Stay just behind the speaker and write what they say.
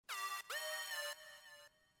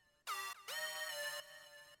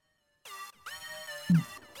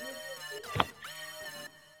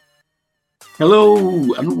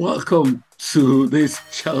Hello and welcome to this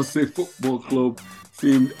Chelsea Football Club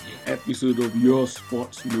themed episode of your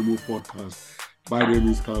Sports Memo podcast. My name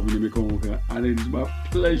is Calvin Emekonwoka, and it is my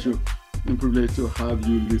pleasure and privilege to have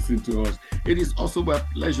you listen to us. It is also my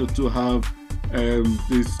pleasure to have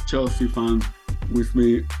these Chelsea fans with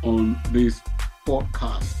me on this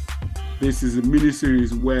podcast. This is a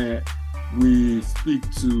mini-series where we speak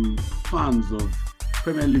to fans of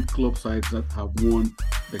Premier League club sides that have won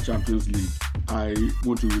the Champions League. I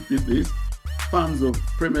want to repeat this. Fans of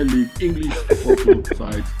Premier League English football club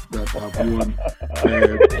sides that have won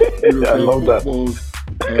European football's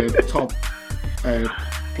top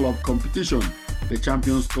club competition, the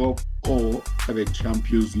Champions Cup or the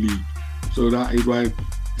Champions League. So that is why I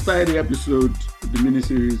started the episode, the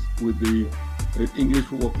mini-series with the English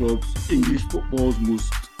football clubs, English football's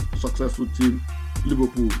most successful team,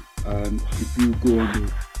 Liverpool. And if you go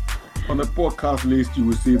on the podcast list, you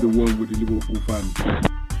will see the one with the Liverpool fans.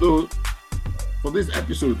 So for this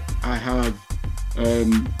episode, I have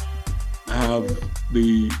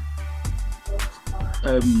the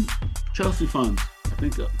Chelsea fans. I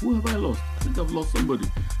think who have I lost? I think I've lost somebody.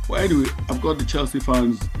 But anyway, I've got the Chelsea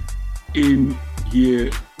fans in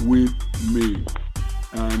here with me,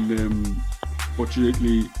 and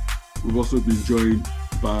fortunately, we've also been joined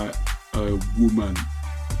by a woman,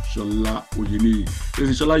 Sola Oyeni.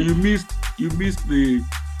 Listen, Sola, you missed the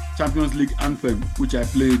Champions League anthem, which I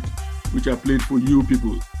played for you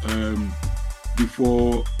people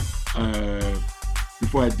before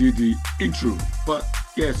I did the intro. But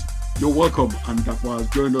yes, you're welcome, and Dapo has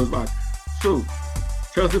joined us back. So,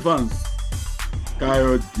 Chelsea fans,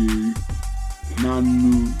 Kayode,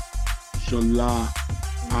 Nanu, Sola,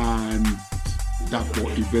 and Dapo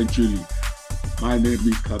eventually. My name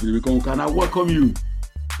is Calvin Emekonwoka, and I welcome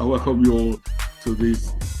you all to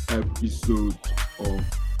this episode of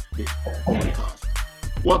the podcast.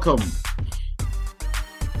 Welcome.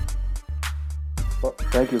 Well,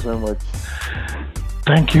 thank you so much.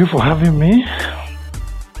 Thank you for having me.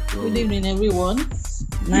 Good evening, everyone.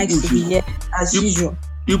 Nice to be here as usual.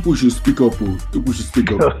 People should speak up. People should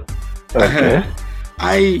speak up. Okay.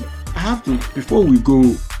 I have to, before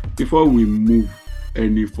we move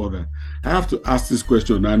any further, I have to ask this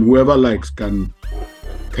question, and whoever likes can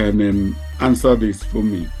answer this for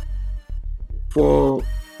me. For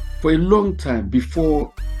a long time,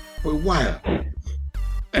 for a while,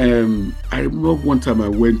 I remember one time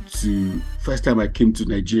first time I came to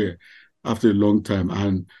Nigeria after a long time,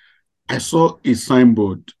 and I saw a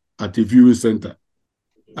signboard at the viewing center,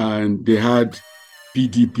 and they had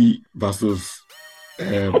PDP versus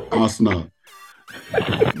Arsenal.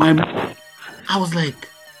 I was like,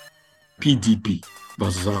 PDP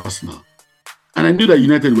versus Arsenal. And I knew that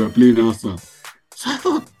United were playing Arsenal. So I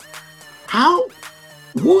thought,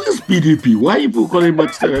 who is PDP? Why are people calling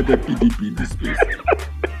Manchester United PDP in this place?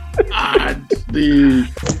 And the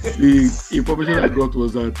information I got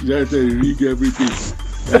was that United rig everything.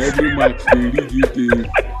 Every match, they rig it,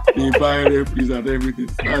 they buy referees and everything.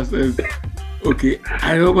 So I said, okay,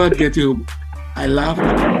 I remember getting home. I laughed.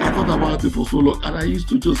 I thought about it for so long, and I used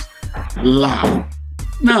to just laugh.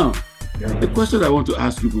 Now, the question I want to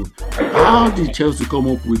ask people: how did Chelsea come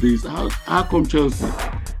up with this? How come Chelsea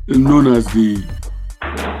is known as the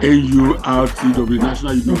NURTW,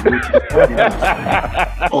 National Union of Voters?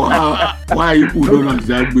 Or why are you known as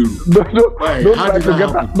the Agberu? How did that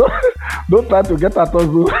happen? Don't try to get at us.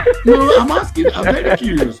 No, I'm asking. I'm very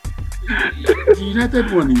curious. The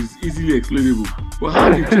United one is easily explainable, but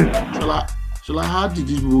how did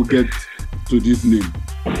these people get to this name?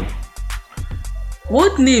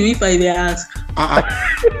 What name, if I may ask?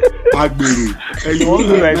 Agberu.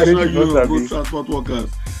 National Union of Road Transport Workers.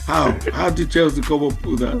 How did Chelsea come up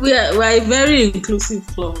with that? We are a very inclusive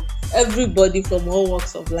club. Everybody from all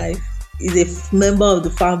walks of life is a member of the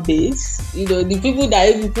fan base. You know, the people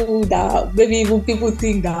that maybe even people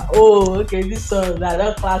think that, oh, okay, this one, they're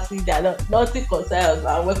not classy, they're not, nothing concerns us,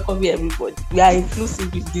 I welcome everybody. We are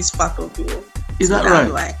inclusive in this part of the world. Is that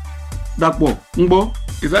right? Dapo, Mbo,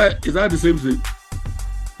 is that the same thing?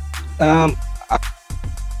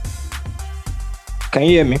 Can you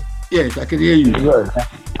hear me? Yes, I can hear you. Yeah.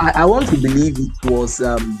 I want to believe it was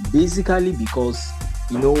basically because,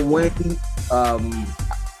 you know, when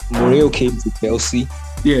Mourinho came to Chelsea,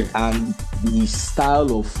 and the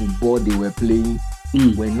style of football they were playing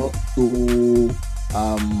were not so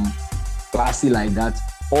classy like that.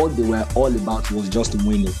 All they were all about was just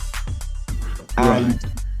winning.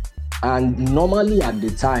 And normally at the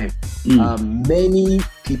time, many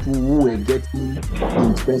people who were getting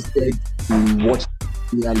interested in watching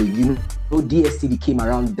Premier League, you know, DSTV came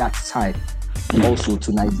around that side also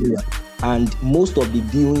to Nigeria. and most of the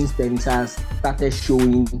viewing centers started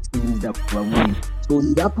showing teams that were winning. So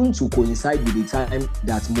it happened to coincide with the time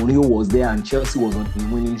that Mourinho was there and Chelsea was on the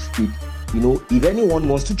winning streak. If anyone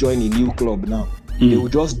wants to join a new club now, they will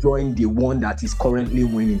just join the one that is currently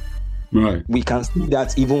winning. Right. We can see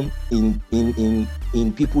that even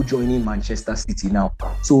in people joining Manchester City now.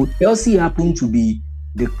 So Chelsea happened to be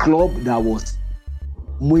the club that was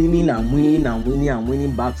winning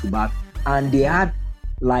back to back, and they had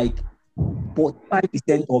like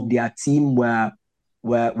 45% of their team were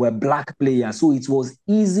black players. So it was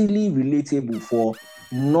easily relatable for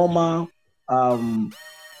normal Agbero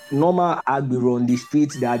on the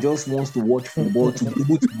streets that just wants to watch football to be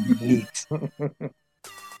able to relate.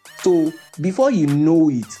 So before you know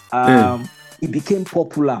it, it became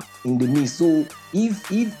popular in the midst. So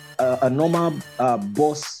if a normal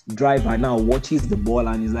bus driver now watches the ball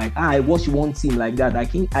and is like, I watch one team like that, I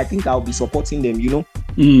think I'll be supporting them,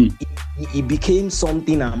 It became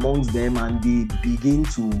something amongst them, and they begin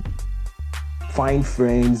to find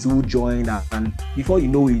friends who join, and before you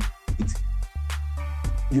know it,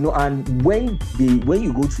 and when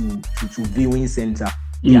you go to viewing center,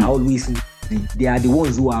 they are always they are the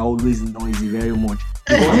ones who are always noisy very much.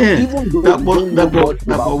 Even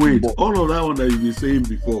though wait, all of that one that you've been saying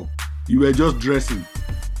before, you were just dressing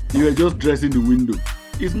the window.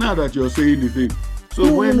 It's not that you're saying the thing.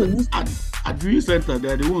 So at viewing center, they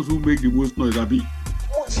are the ones who make the most noise.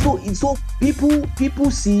 So people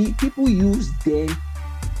use them,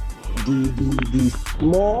 the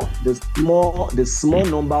small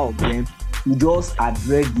number of them to just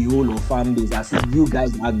address the whole of fan base as if you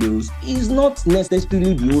guys are girls. It's not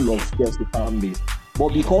necessarily the whole of Chelsea fan base,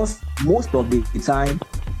 but because most of the time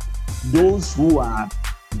those who are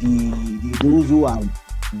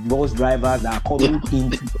bus drivers that are coming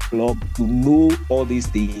into the club to know all these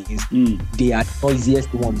things, they are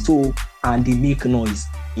noisiest ones. So, and they make noise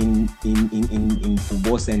in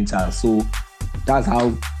football centers. So that's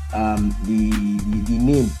how the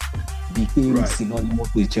name became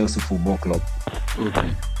synonymous with Chelsea Football Club.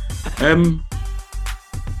 Okay.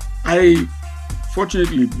 I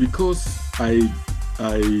fortunately, because I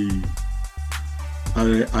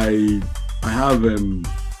have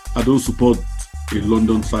I don't support a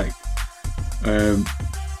London side.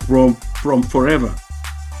 From forever,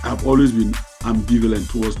 I've always been ambivalent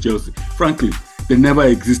towards Chelsea. Frankly, they never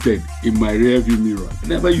existed in my rearview mirror. I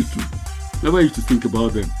never used to think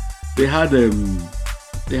about them. They had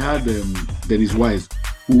Dennis Wise,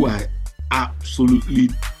 who I absolutely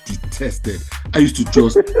detested. I used to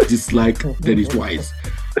just dislike Dennis Wise.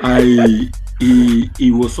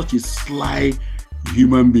 He was such a sly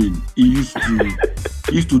human being. He used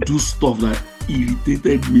to do stuff that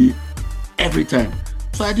irritated me every time.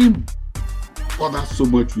 So I didn't bother so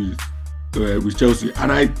much with Chelsea.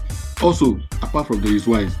 And I also, apart from Dennis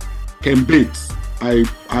Wise, Ken Bates, I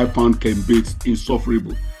found Ken Bates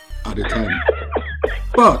insufferable at the time.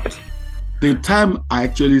 But the time I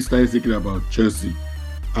actually started thinking about Chelsea,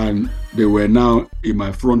 and they were now in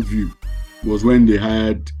my front view, was when they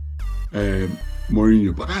hired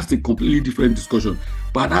Mourinho. But that's a completely different discussion.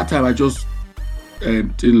 But at that time, I just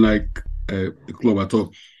didn't like the club at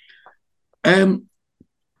all.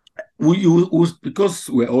 Because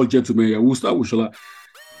we're all gentlemen here, we'll start with Shola.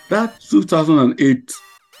 That 2008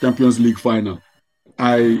 Champions League final,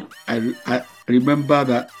 I remember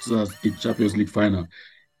that as a Champions League final,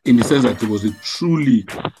 in the sense that it was a truly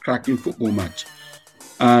cracking football match.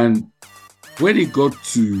 And when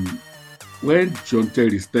John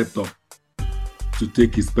Terry stepped up to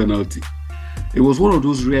take his penalty, it was one of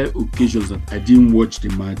those rare occasions that I didn't watch the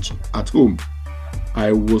match at home.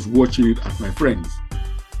 I was watching it at my friend's.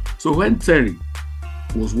 So when Terry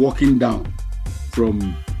was walking down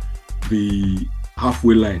from the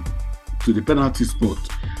halfway line to the penalty spot,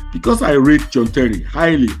 because I rate John Terry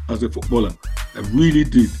highly as a footballer, I really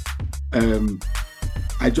did.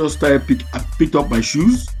 I just started I picked up my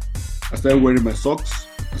shoes. I started wearing my socks.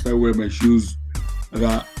 I started wearing my shoes.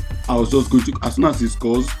 I was just going to, as soon as he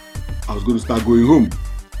scores, I was going to start going home.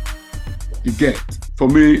 You get? For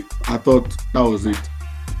me, I thought that was it.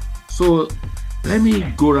 So let me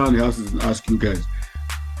go around the houses and ask you guys,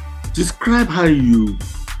 describe how you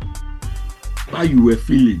were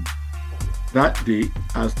feeling that day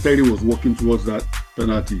as Terry was walking towards that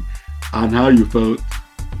penalty, and how you felt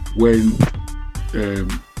when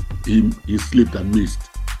he slipped and missed.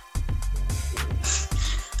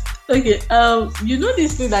 Okay,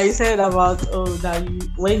 this thing that you said about that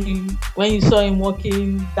when you saw him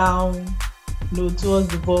walking down, towards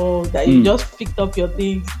the ball, that you just picked up your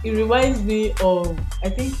things. It reminds me of, I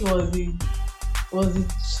think it was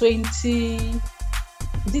 20.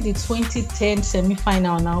 did the 2010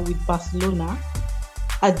 semi-final now with Barcelona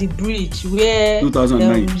at the bridge where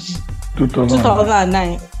 2009.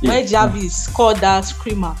 2009 where Xavi scored that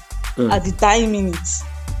screamer at the dying minutes.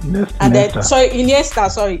 And then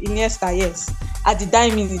Iniesta, yes, at the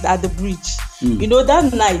dying minute at the bridge. You know,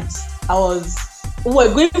 that night we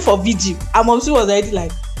were going for vigil. And Momsi was already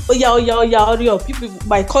like, oh yeah. People,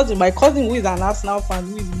 my cousin who is an Arsenal fan,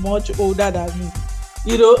 who is much older than me.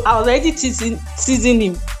 You know, I was already teasing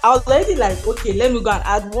him. I was already like, okay, let me go, and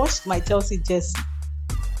I'd washed my Chelsea jersey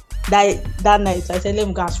that night. I said, let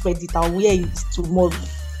me go and spread it. I'll wear it tomorrow.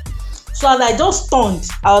 So as I just turned,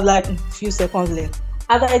 I was like, a few seconds left.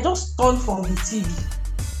 As I just turned from the TV,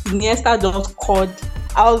 Iniesta just called.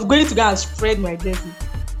 I was going to go and spread my jersey.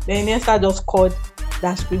 Then Iniesta just called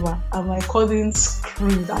that screamer, and my cousin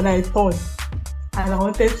screamed, and I turned, and I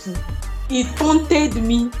wanted to. He taunted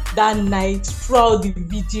me that night throughout the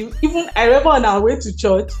video. Even I remember on our way to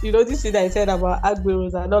church, you know, this thing that I said about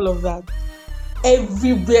Agberos and all of that.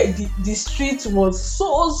 Everywhere, the street was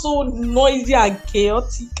so noisy and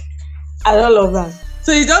chaotic, and all of that.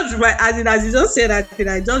 So you just remember, as you just said that thing,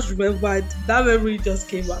 I just remembered that memory just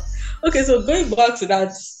came back. Okay, so going back to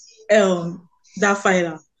that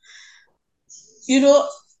final, you know,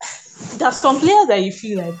 there's some players that you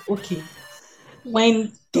feel like, okay,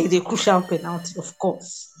 when there's a crucial penalty, of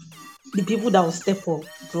course, the people that will step up,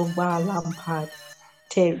 Drogba, Lampard,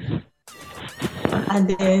 Terry, and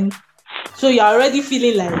then so you're already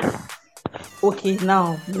feeling like, okay,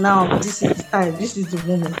 now this is the time, this is the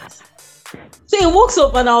moment. So he walks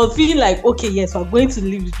up, and I was feeling like, okay, yes, we're going to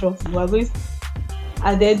leave the trophy.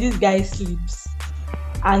 And then this guy sleeps,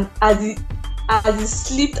 and as he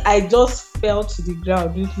slipped, I just fell to the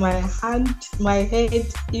ground with my head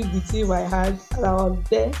in between my hands, and I was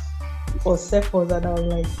there for seconds, and I was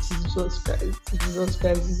like, Jesus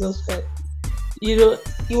Christ. You know,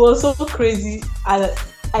 it was so crazy, and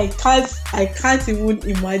I can't even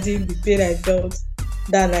imagine the pain I felt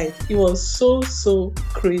that night. It was so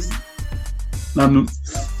crazy. Nanu.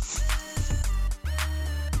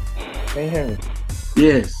 Can you hear me?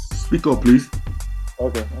 Yes. Speak up, please.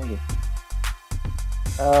 Okay.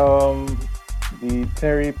 The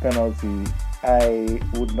Terry penalty, I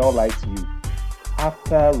would not lie to you.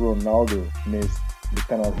 After Ronaldo missed the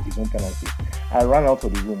penalty, his own penalty, I ran out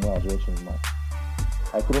of the room when I was watching the match.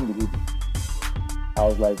 I couldn't believe it. I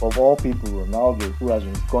was like, of all people, Ronaldo, who has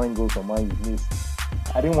been scoring goals for Man U, missed.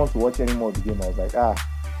 I didn't want to watch any more of the game. I was like, I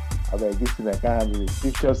was like, this thing I can't handle it.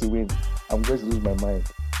 If Chelsea wins, I'm going to lose my mind.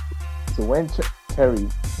 So when Terry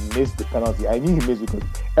missed the penalty, I knew he missed because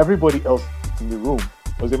everybody else in the room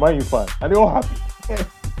was a Man U fan, and they were all happy.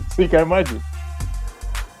 So you can imagine.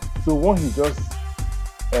 So when he just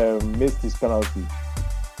missed his penalty,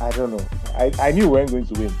 I don't know. I knew we weren't going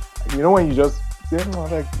to win. You know when you just say,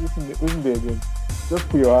 listen there again. Just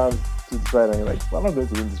put your hands to the side and you're like, we're not going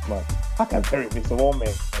to win this match. How can Terry miss of all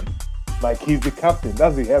men? Like, he's the captain.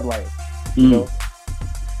 That's the headline. You know?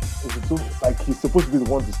 Like, he's supposed to be the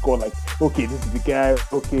one to score. Like, okay, this is the guy.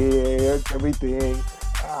 Okay, everything.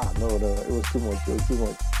 No. It was too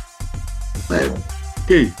much.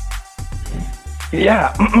 Okay.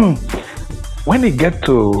 Yeah. When they get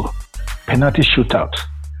to penalty shootout,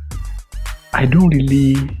 I don't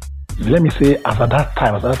really, let me say, as at that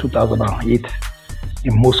time, as at 2008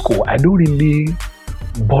 in Moscow, I don't really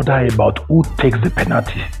bother about who takes the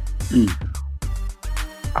penalty.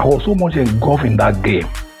 I was so much engulfed in that game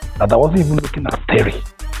that I wasn't even looking at Terry.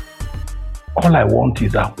 All I want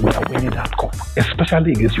is that we are winning that cup,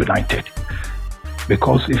 especially against United.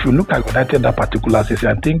 Because if you look at United that particular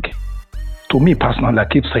season, I think, to me personally, I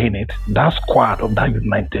keep saying it, that squad of that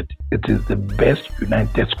United, it is the best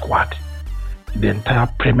United squad in the entire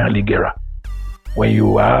Premier League era. When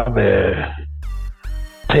you have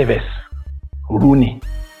Tevez, Rooney,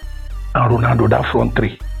 and Ronaldo, that front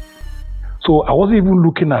three. So I wasn't even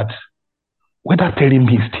looking at whether Terry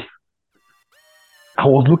missed. I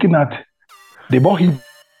was looking at the ball he...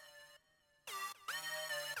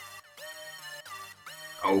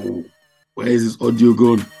 Oh, where is this audio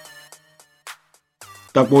gone?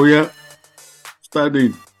 Tapoya, start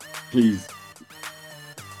in, please.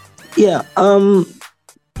 Yeah,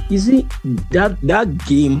 you see, that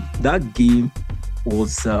game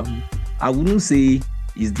was I wouldn't say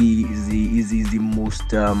is the most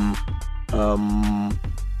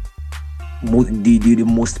the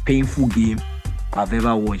most painful game I've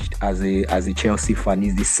ever watched as a Chelsea fan.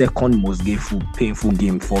 Is the second most painful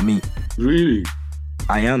game for me. Really?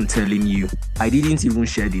 I am telling you, I didn't even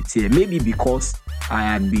shed a tear. Maybe because I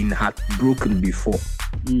had been heartbroken before,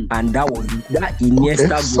 and that was that Iniesta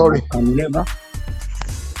goal. Sorry. Can never.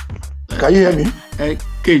 Can you hear me?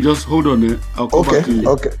 Okay, just hold on there. I'll come back to you.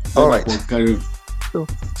 Okay. All right. Carry on.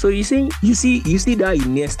 So you see that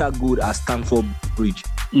Iniesta goal at Stamford Bridge.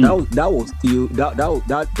 That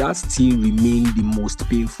still remained the most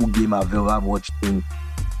painful game I've ever watched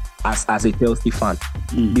as a Chelsea fan,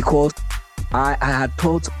 because I had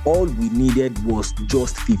thought all we needed was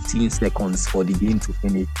just 15 seconds for the game to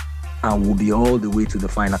finish, and we'll be all the way to the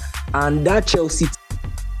final. And that Chelsea.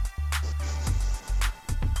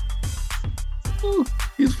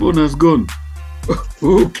 His phone has gone.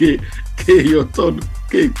 Okay, your turn.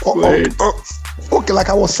 Okay, go ahead. Okay, like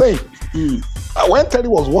I was saying, when Terry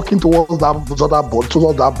was walking towards that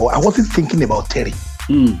ball, I wasn't thinking about Terry.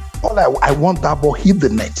 All I want that ball hit the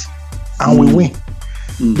net, and we win.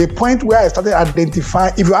 The point where I started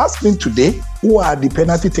identifying, if you ask me today, who are the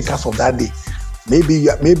penalty takers of that day,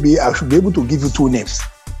 maybe I should be able to give you two names.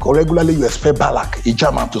 Because regularly you expect Ballack, a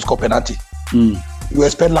German, to score penalty. You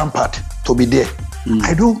expect Lampard to be there.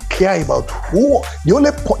 I don't care about who.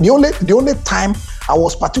 The only time I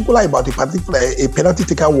was particular about a penalty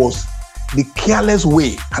taker was the careless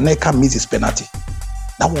way Aneka missed his penalty.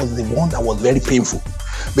 That was the one that was very painful,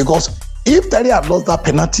 because if Terry had lost that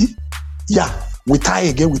penalty, we tie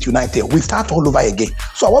again with United. We start all over again.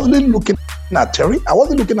 So I wasn't really looking at Terry. I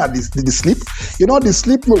wasn't looking at the sleep. You know, the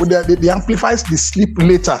sleep the amplifies the sleep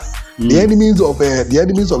later. The enemies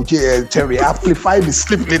of Terry amplify the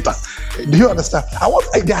sleep later. Do you understand? They are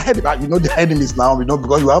the enemies now.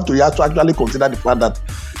 Because you have to actually consider the fact that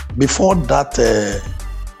before that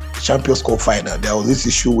Champions Cup final, there was this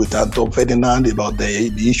issue with Anton Ferdinand about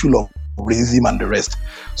the issue of racism and the rest.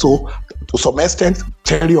 So to some extent,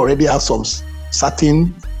 Terry already has some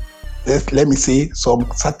certain, let me say, some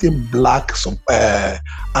certain black,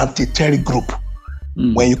 anti-Terry group.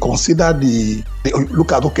 When you consider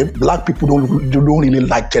look at, black people don't really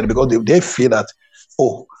like Terry because they feel that,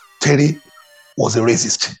 Terry was a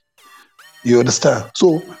racist. You understand?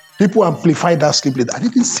 So people amplify that sleep later. I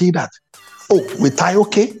didn't see that. We tie,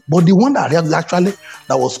 okay. But the one that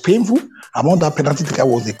was painful among that penalty taker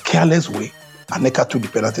was the careless way Aneka took the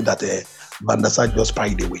penalty that Van der Sar just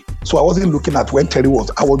pried away. So I wasn't looking at when Terry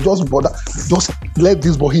was. I was just bothered. Just let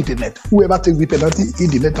this ball hit the net. Whoever takes the penalty,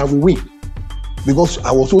 hit the net and we win. Because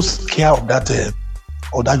I was so scared of that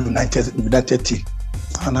United team.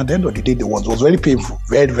 And at the end of the day, it was very painful.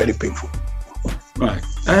 Very, very painful. Right.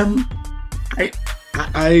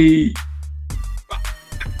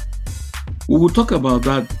 We will talk about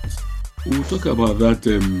that.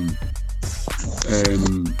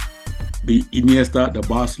 The Iniesta, the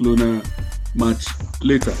Barcelona match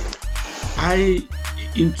later.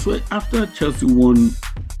 After Chelsea won,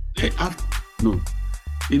 the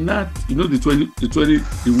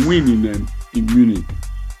win in Munich,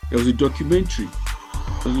 there was a documentary.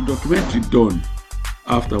 Done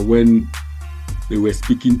after when they were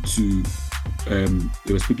speaking to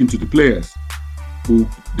the players,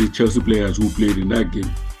 the Chelsea players who played in that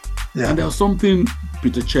game. Yeah. And there was something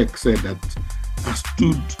Peter Cech said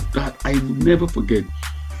that I will never forget.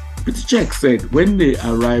 Peter Cech said when they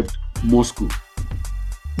arrived Moscow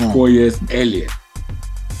 4 years earlier,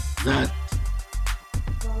 that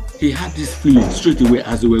he had this feeling straight away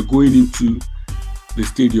as they were going into the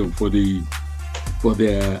stadium for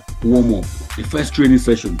their warm-up, the first training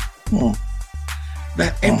session,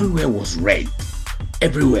 that everywhere was red.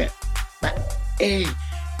 Everywhere. That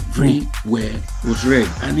everywhere was red.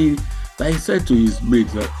 And he said to his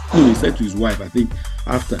mates, he said to his wife, I think,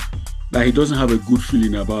 after, that he doesn't have a good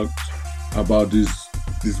feeling about this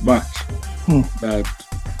match.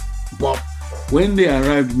 But when they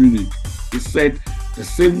arrived Munich, he said the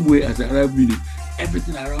same way as they arrived Munich,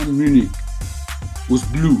 everything around Munich was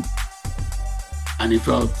blue. And he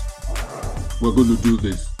felt, we're going to do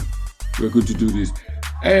this.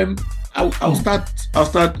 I'll start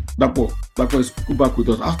Dapo. Dapo is back with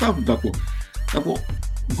us. I'll start with Dapo. Dapo,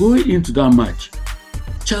 going into that match,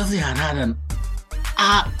 Chelsea had an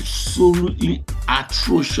absolutely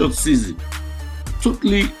atrocious season.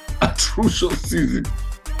 Totally atrocious season.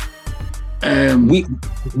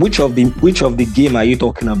 Which of the game are you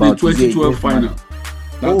talking about? The 2012 final.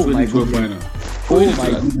 That 2012 final. Oh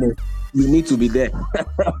my goodness! You need to be there.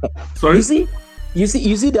 Sorry. You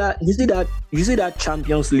see that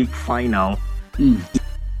Champions League final.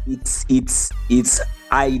 It's.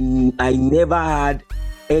 I never had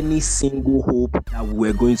any single hope that we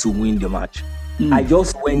were going to win the match. I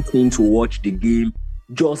just went in to watch the game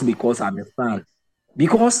just because I'm a fan.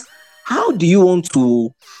 Because how do you want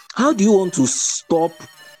to stop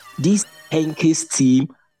this Henkes team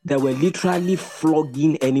that were literally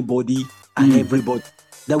flogging anybody and everybody,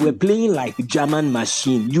 that were playing like German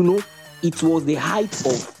machine? You know, it was the height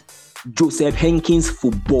of Joseph Henkins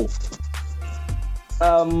football.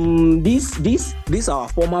 This our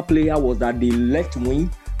former player was at the left wing,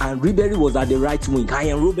 and Ribery was at the right wing.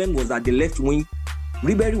 Arjen Robben was at the left wing.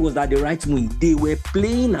 Ribery was at the right wing. They were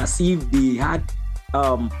playing as if they had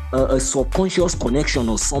a subconscious connection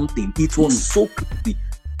or something. It was so creepy.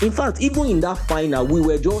 In fact, even in that final, we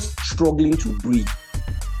were just struggling to breathe.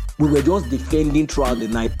 We were just defending throughout the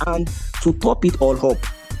night. And to top it all up,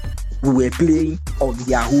 we were playing on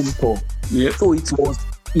their home tour. Yeah. So it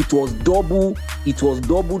was double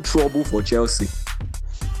trouble for Chelsea.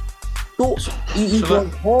 So it was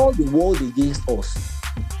all the world against us.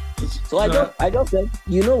 So I just said,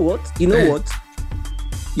 you know what?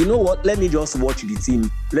 Let me just watch the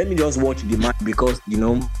team. Let me just watch the match because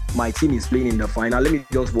my team is playing in the final. Let me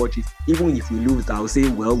just watch it. Even if we lose, I'll say,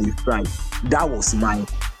 well, we tried. That was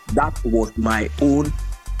my own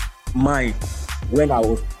mind when I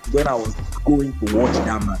was going to watch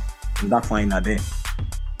that match in that final there.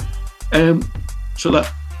 So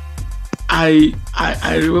that I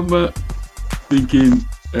remember thinking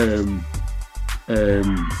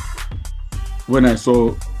when I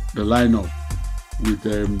saw the lineup with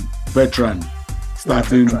Bertrand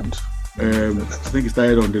starting. I think he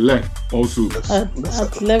started on the left also.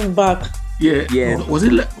 At left back. Yeah. Was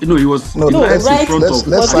it? He was. No, right. Left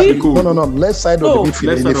side. No. Left side of the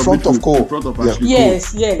midfield, in the front of goal.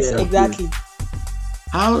 Yes, exactly.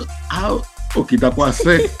 How? Okay, that was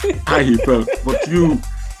said how he felt, but you,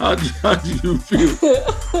 how do you feel?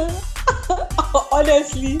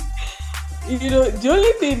 Honestly, the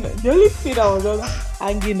only thing I was just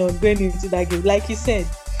hanging on going into that game, like you said,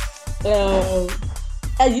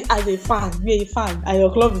 as a fan, you're a fan, and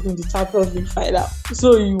your club is in the Champions League final,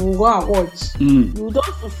 so you will go and watch. You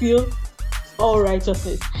don't fulfill all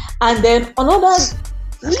righteousness, and then another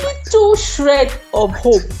little shred of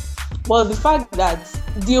hope was the fact that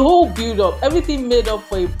the whole build-up, everything made up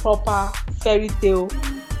for a proper fairy tale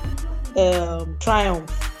triumph.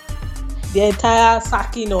 The entire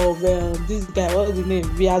sacking of this guy, what's his name?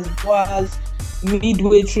 Villas-Boas,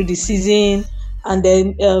 midway through the season, and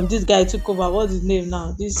then this guy took over. What's his name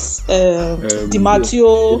now? This Di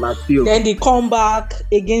Matteo. Then the comeback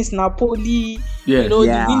against Napoli. The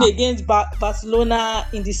win against Barcelona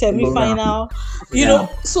in the semi-final.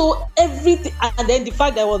 So everything, and then the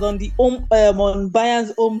fact that I was on the on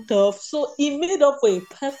Bayern's home turf, so it made up for a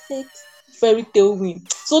perfect fairy tale win.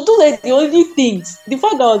 So those are the only things. The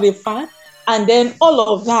fact that I was a fan, and then all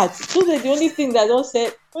of that, those are the only things that I just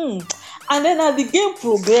said. And then as the game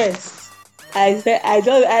progressed, I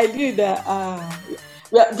knew that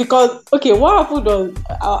because what happened was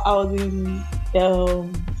I was in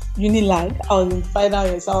Unilag. I was in final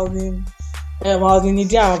year. So I was in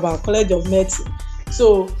Nigeria, College of Medicine.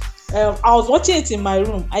 So I was watching it in my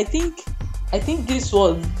room. I think this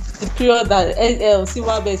was the period that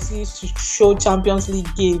Silva Bet used to show Champions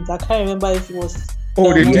League games. I can't remember if it was.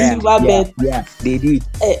 They did.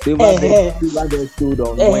 Silva Bet showed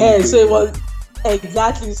on Wednesday. So it was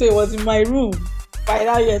exactly. So it was in my room.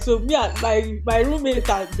 Final year. So me and my roommate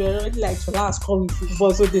had already like last call with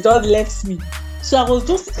football, so they just left me. So I was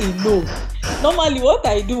just alone. Normally, what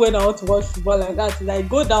I do when I want to watch football like that is I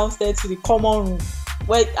go downstairs to the common room,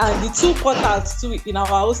 and the two quarters to in our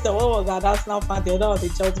hostel, one was an Arsenal fan, the other was a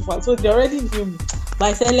Chelsea fan. So they already knew me. But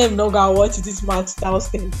I said, let me not go and watch this match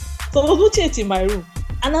downstairs. So I was watching it in my room.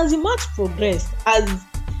 And as the match progressed, as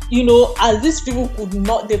these people could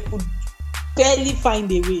barely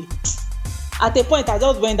find a way. At a point, I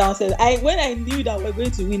just went downstairs. When I knew that we were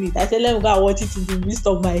going to win it, I said, let me go and watch it in the midst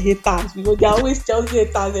of my haters, because there are always Chelsea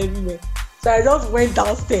haters everywhere. So I just went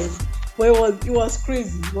downstairs. But it was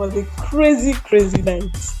crazy. It was a crazy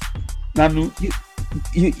night. Nanu,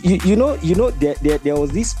 there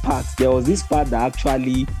was this part that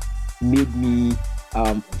actually made me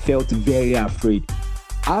felt very afraid.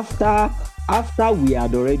 After we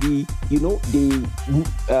had already,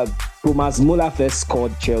 Thomas Muller first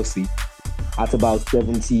scored Chelsea at about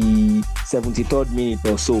 73rd minute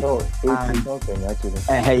or so.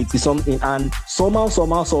 It is something, and somehow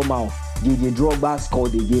the Drogba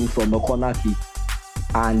scored again from a corner kick,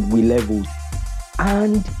 and we leveled.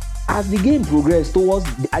 And as the game progressed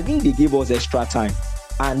I think they gave us extra time,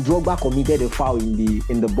 and Drogba committed a foul in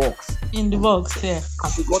the box. In the box, yeah.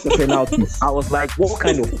 And we got a penalty. I was like, what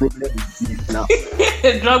kind of problem is this now?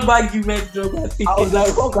 Drogba ticket. I was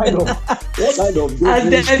like, what kind of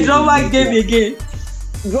and then Drogba game again.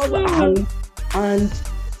 And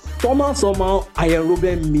somehow Arjen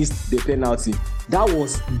Robben missed the penalty. That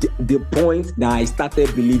was the point that I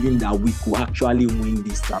started believing that we could actually win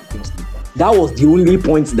this Champions League. That was the only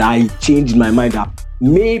point that I changed my mind that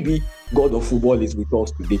maybe God of football is with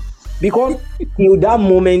us today. Because till that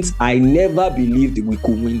moment, I never believed we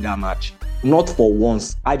could win that match. Not for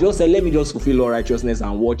once. I just said, let me just fulfill all righteousness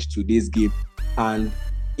and watch today's game. And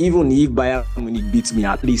even if Bayern Munich beats me,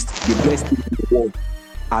 at least the best team in the world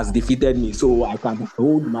has defeated me. So I can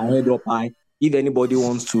hold my head up high. If anybody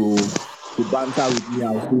wants to banter with me,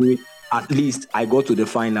 I'll say, at least I got to the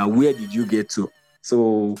final. Where did you get to?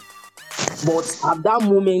 So, but at that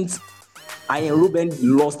moment, I and Ruben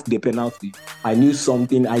lost the penalty. I knew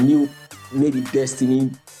something. I knew maybe destiny.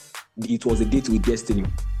 It was a date with destiny.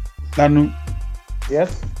 Nanu.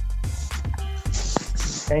 Yes?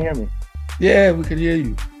 Can you hear me? Yeah, we can hear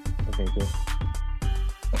you. Okay, good.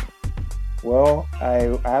 Well,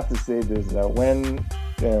 I have to say this, that when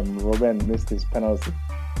Ruben missed his penalty,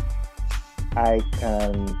 I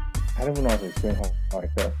don't even know how to explain how I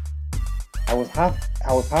felt. I was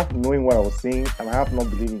half knowing what I was seeing and half not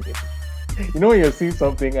believing it. You know when you're seeing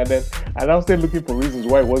something and I'm still looking for reasons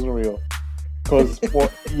why it wasn't real. Because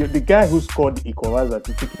the guy who scored the equalizer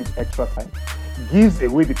to take it extra time gives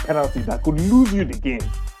away the penalty that could lose you the game.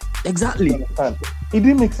 Exactly. It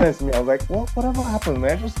didn't make sense to me. I was like, well, whatever happened,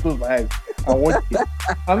 man? I just closed my eyes and watched it.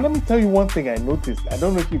 And let me tell you one thing I noticed. I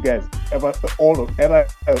don't know if you guys all of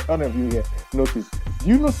you here noticed. Do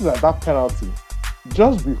you notice that penalty,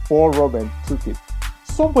 just before Robin took it,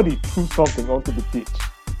 somebody threw something onto the pitch?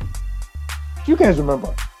 Do you guys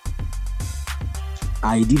remember?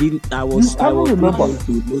 I didn't. I was remember.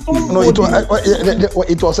 No, it was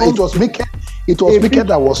Mikel. It was Mikel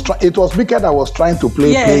that was trying to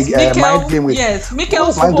play mind game with. Yes,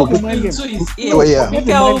 Mikel spoke into his ear.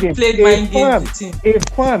 Mikel played mind game with him. A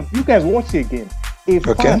fan, you guys watch it again. A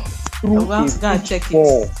fan threw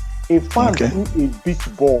a beach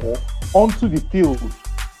ball onto the field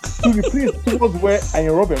to the place towards where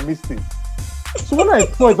Ian Robin missed it. So when I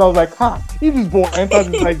saw it, I was like, if this ball enters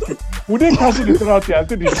inside it, would they cancel the penalty and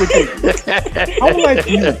say they take it? How would I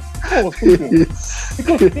feel? I was thinking.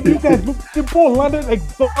 Because if you guys look, the ball landed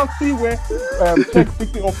exactly where Czech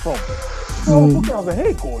picked it up from. So I was like,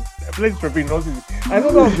 hey, God, let's repeat nothing. I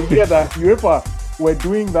know that was the year that UEFA were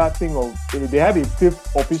doing that thing of, they had a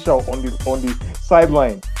fifth official on the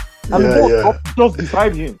sideline. And the ball just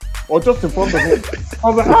beside him. Or just in front of him. I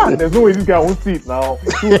was like, there's no way this guy won't see it now.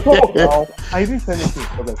 He will talk now. I didn't say anything.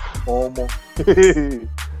 I was like,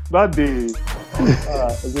 that day,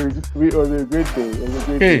 it was a great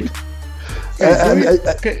day.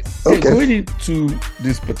 Going into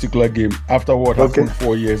this particular game after what happened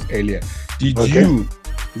 4 years earlier, did you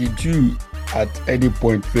at any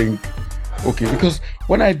point think, because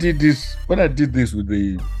when I did this with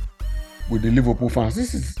the Liverpool fans,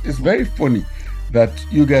 it's very funny that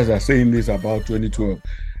you guys are saying this about 2012.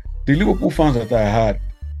 The Liverpool fans that I had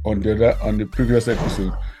on the previous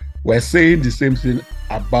episode were saying the same thing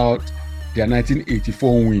about their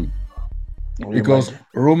 1984 win. Because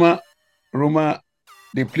Roma,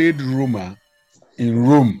 they played Roma in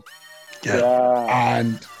Rome. Yeah.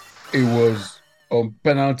 And it was on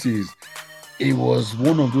penalties. It was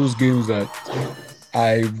one of those games that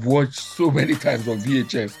I watched so many times on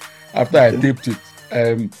VHS after I taped it.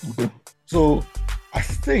 So I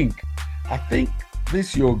think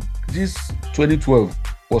this 2012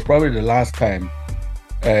 was probably the last time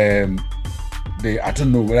I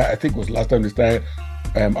don't know, I think it was the last time they started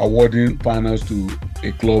awarding finals to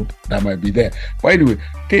a club that might be there. But anyway,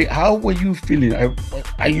 how were you feeling? Were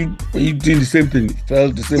you doing the same thing?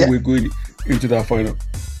 Felt the same way going into that final?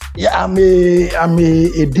 Yeah, I'm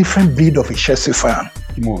a different breed of a Chelsea fan.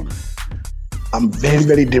 Come on. I'm very,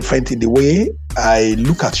 very different in the way I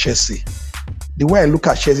look at Chelsea. The way I look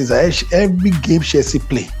at Chelsea is that every game Chelsea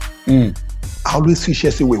play, I always see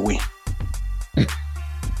Chelsea will win.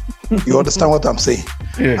 You understand what I'm saying?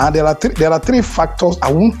 Yeah. And there are three factors. I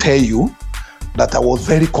won't tell you that I was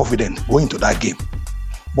very confident going to that game.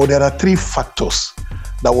 But there are three factors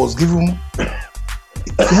that was given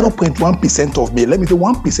 0.1% of me. Let me say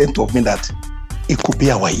 1% of me that it could be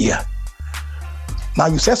our year. Now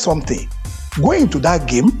you said something. Going to that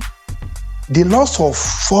game, the loss of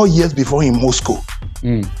 4 years before in Moscow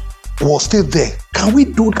was still there. Can I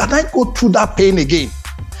go through that pain again?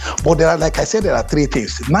 But like I said, there are three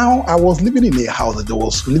things. Now, I was living in a house. I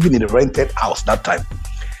was living in a rented house that time.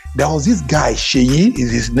 There was this guy, Sheyi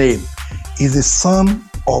is his name. He's the son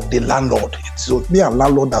of the landlord. So me and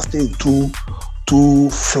landlord that stay in two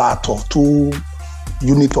flat of 2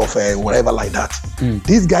 unit of whatever like that.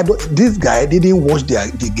 This guy didn't watch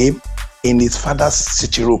the game in his father's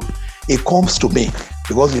sitting room. He comes to me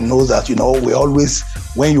because he knows that, we always,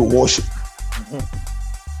 when you watch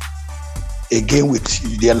a game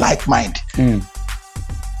with their like mind.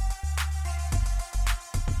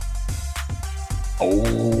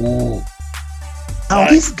 Oh.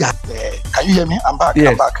 this guy, can you hear me? I'm back.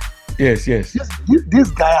 Yes. I'm back. Yes.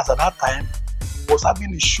 This guy, as at that time, he was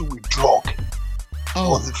having issue with drug.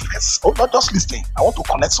 Was the first. Oh, not just listening. I want to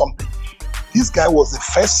connect something. This guy was the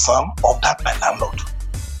first son of that my landlord.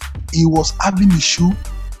 He was having issue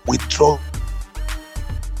with drug.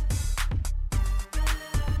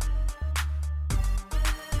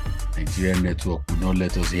 Nigerian network will not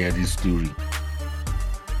let us hear this story.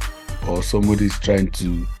 Or somebody's trying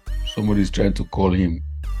to call him.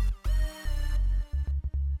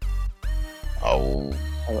 Oh.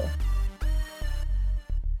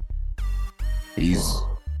 He's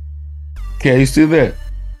okay, are you still there?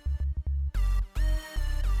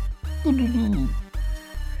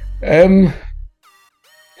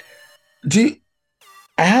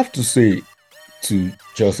 I have to say to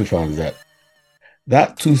Chelsea fans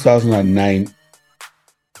that 2009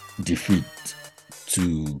 defeat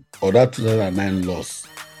that 2009 loss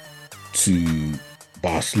to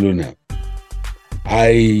Barcelona,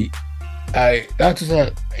 it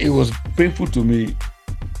was painful to me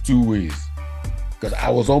two ways, because I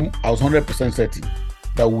was 100% certain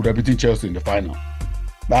that we would have beaten Chelsea in the final.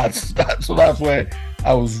 That's why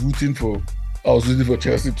I was rooting for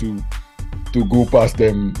Chelsea to go past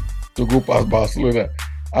them, to go past Barcelona.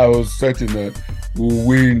 I was certain that we'll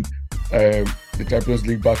win the Champions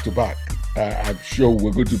League back to back. I'm sure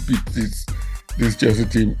we're going to beat this Chelsea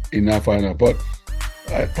team in our final. But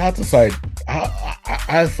that aside,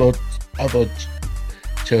 I thought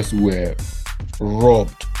Chelsea were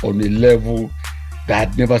robbed on a level that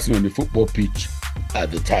I'd never seen on the football pitch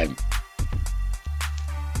at the time.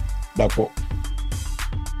 Dapo.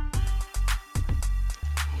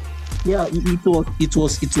 Yeah, it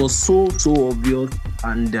was so obvious,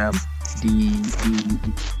 and the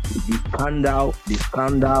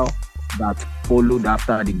scandal that followed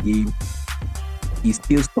after the game is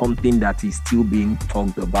still something that is still being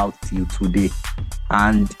talked about till today.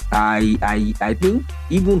 And I think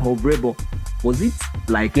even Hovrebo, was it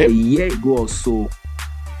like a year ago or so,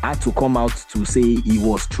 had to come out to say he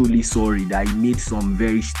was truly sorry that he made some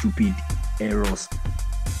very stupid errors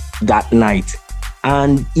that night.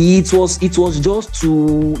 And it was just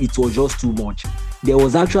too much. There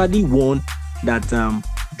was actually one that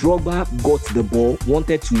Drogba got the ball,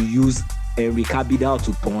 wanted to use Enrique Abidal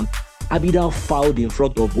to turn. Abidal fouled in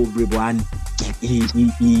front of Obrebo, and he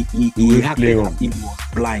acted like he was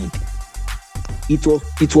blind.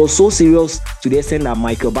 It was so serious to the extent that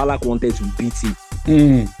Michael Ballack wanted to beat him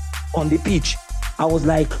on the pitch. I was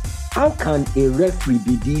like, how can a referee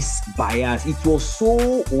be this biased? It was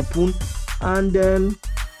so open, and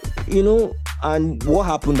and what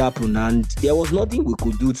happened, and there was nothing we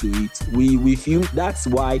could do to it. We feel that's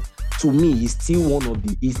why, to me, it's still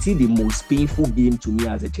the most painful game to me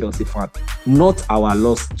as a Chelsea fan. Not our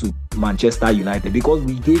loss to Manchester United, because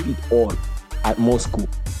we gave it all at Moscow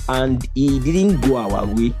and it didn't go our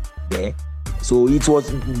way there. So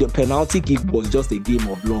the penalty kick was just a game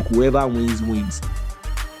of luck. Whoever wins.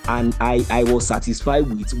 And I was satisfied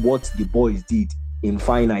with what the boys did in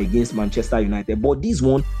final against Manchester United. But this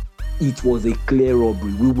one, it was a clear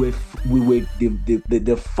robbery. We were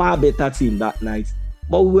the far better team that night,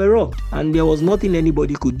 but we were robbed, and there was nothing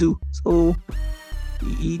anybody could do. So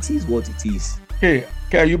it is what it is. Okay,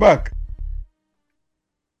 are you back?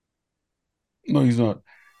 No, he's not.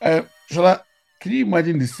 Shola, can you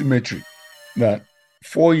imagine the symmetry that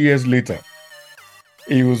 4 years later,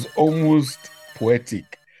 it was almost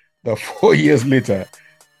poetic that 4 years later,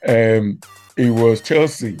 it was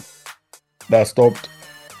Chelsea that stopped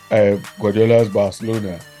Guardiola's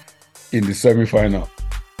Barcelona in the semi-final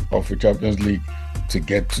of the Champions League to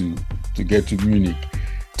get to Munich.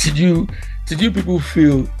 Did you people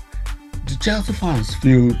feel? Did Chelsea fans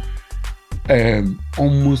feel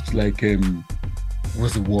almost like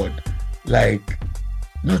what's the word? Like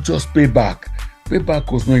not just payback.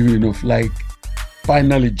 Payback was not even enough. Like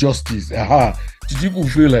finally justice. Aha! Did you people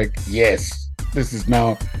feel like, yes, this is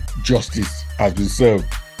now justice has been served?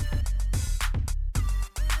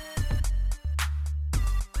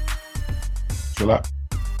 Shola,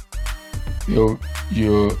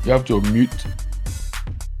 you have to mute.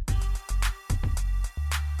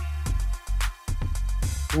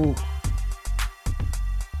 Ooh.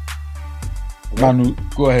 Nanu,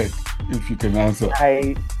 go ahead if you can answer.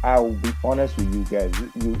 I'll be honest with you guys.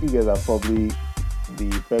 You guys are probably the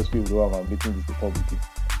first people who have admitting this publicly.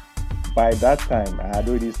 By that time, I had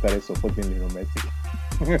already started supporting Lionel Messi.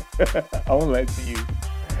 I won't lie to you.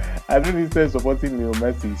 I already started supporting Lionel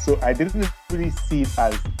Messi, so I didn't really see it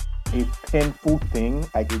as a painful thing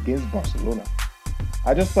like against Barcelona.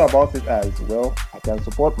 I just thought about it as, well, I can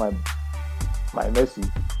support my Messi.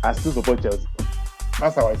 I still support Chelsea.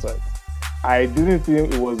 That's how I saw it. I didn't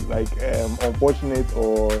think it was like unfortunate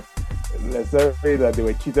or necessarily that they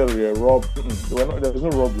were cheated or they were robbed. There was no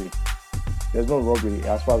robbery. There's no robbery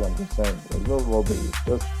as far as I'm concerned. There's no robbery. It's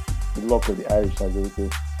just the luck of the Irish, as they would say.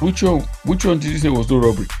 Which one did you say was no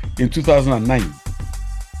robbery? In 2009?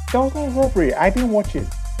 There was no robbery. I didn't watch it.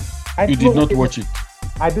 You did not watch it?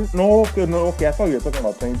 I didn't know. Okay. I thought you were talking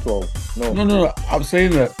about 2012. No. I'm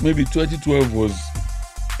saying that maybe 2012 was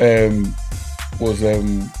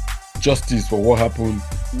justice for what happened.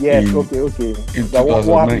 Yes. In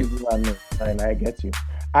 2009. I get you.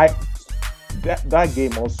 That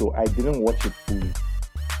game also, I didn't watch it fully.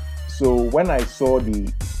 So when I saw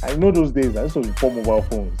I know those days, this was before mobile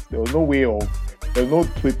phones. There was no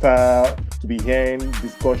Twitter to be hearing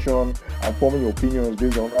discussion and forming opinions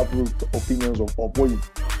based on people's opinions of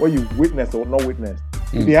what you witnessed or not witnessed.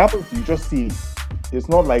 If it happens, you just see it. It's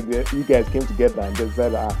not like you guys came together and just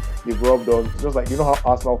said, they've robbed us. It's just like, you know how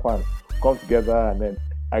Arsenal fans come together and then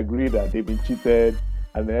agree that they've been cheated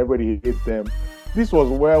and then everybody hates them. This was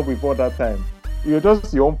well before that time. You're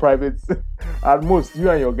just your own private. At most, you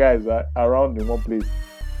and your guys are around in one place.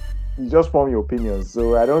 You just form your opinions.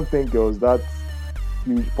 So I don't think it was that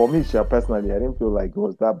huge. For me, personally, I didn't feel like it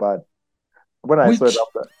was that bad when I saw it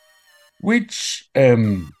after. Which,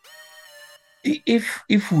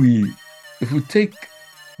 if we take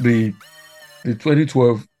the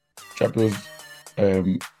 2012 Champions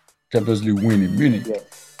League win in Munich,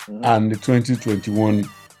 and the 2021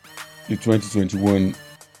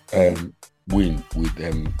 win with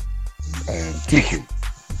Tuchel,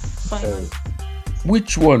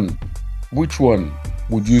 which one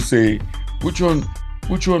would you say? Which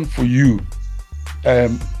one for you?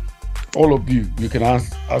 All of you can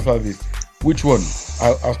answer this. Which one?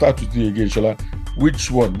 I'll start with you again, Shola. Which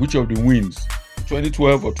of the wins,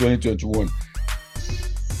 2012 or 2021?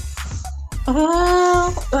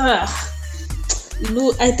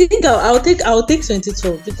 I think I'll take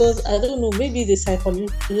 2012 because I don't know, maybe the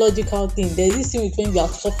psychological thing. There's this thing when you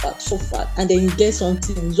have suffered, and then you get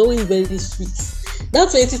something. It's always very sweet.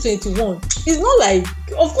 That 2021 is not like,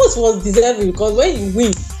 of course, was deserving because when you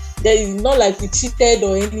win, there is not like we cheated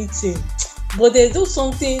or anything. But there's just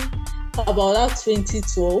something about that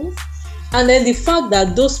 2012, and then the fact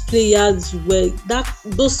that those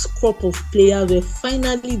crop of players were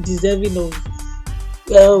finally deserving of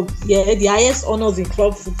the highest honors in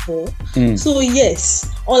club football. So yes,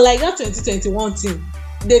 unlike that 2021 team,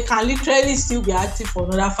 they can literally still be active for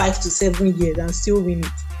another 5 to 7 years and still win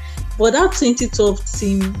it. But that 2012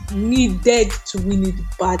 team needed to win it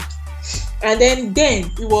badly, and then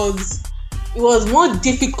it was more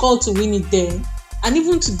difficult to win it then, and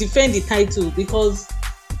even to defend the title, because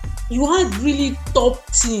you had really top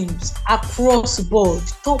teams across board,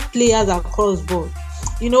 top players across board.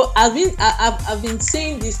 You know, I've been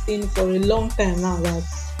saying this thing for a long time now, that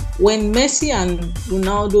when Messi and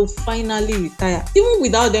Ronaldo finally retire, even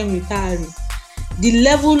without them retiring, the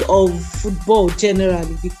level of football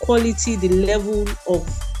generally, the quality, the level of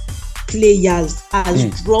players has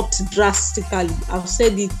dropped drastically. I've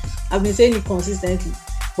been saying it consistently.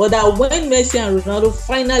 But that when Messi and Ronaldo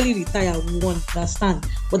finally retire, we won't understand.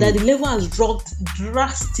 But that the level has dropped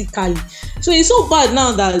drastically. So it's so bad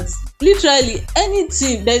now that literally any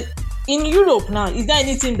team that in Europe now, is there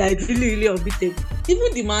any team that is really, really unbeatable?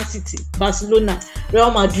 Even the Man City, Barcelona,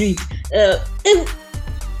 Real Madrid,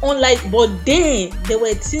 but then there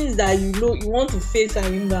were teams that you want to face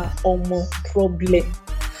and more problem,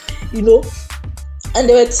 and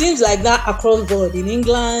there were teams like that across board in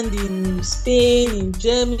England, in Spain, in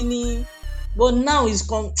Germany. But now it's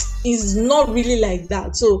not really like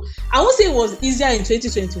that. So I won't say it was easier in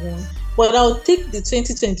 2021, but I'll take the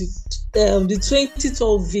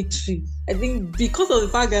 2012 victory. I think because of the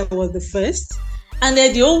fact that it was the first, and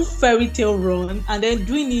then the old fairy tale run, and then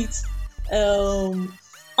doing it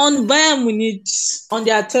on Bayern Munich on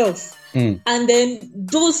their turf. And then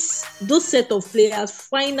those set of players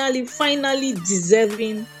finally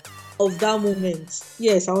deserving of that moment.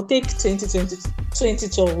 Yes, I'll take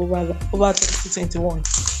 2012 over 2021.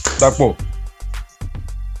 Dapo.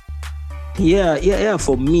 Yeah.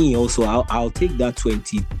 For me also, I'll take that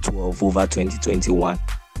 2012 over 2021.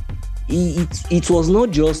 It was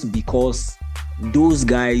not just because those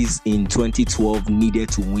guys in 2012 needed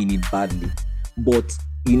to win it badly, but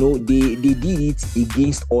they did it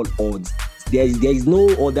against all odds. There is no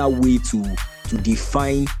other way to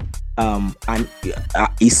define a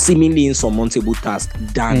seemingly insurmountable task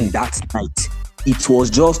than that night. It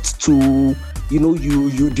was just the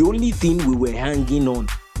only thing we were hanging on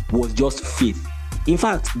was just faith. In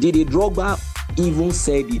fact, Didier Drogba even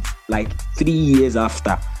said it like 3 years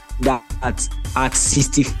after, that at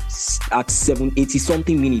 80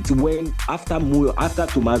 something minutes, when after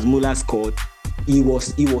Thomas Muller scored, he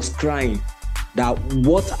was crying that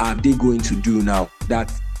what are they going to do now?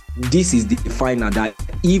 That this is the final, that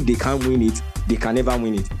if they can't win it, they can never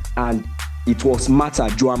win it. And it was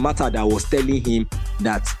Joan Mata that was telling him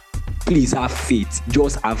that please have faith,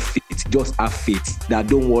 just have faith, that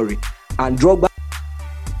don't worry. And Drogba,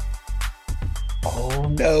 oh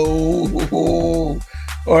no.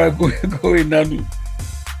 All right, go in, Nanu.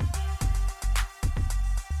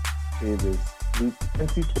 It is the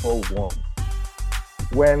 2012 one.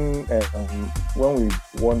 When we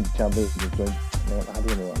won the Champions League, I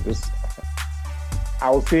don't know.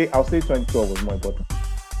 I'll say 2012 was more important.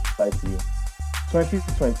 Like to you,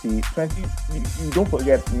 2020, you don't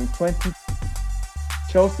forget, in 20,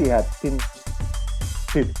 Chelsea had finished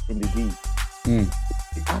 5th in the league.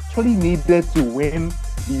 They actually needed to win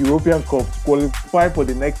the European Cup to qualify for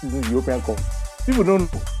the next season's European Cup. People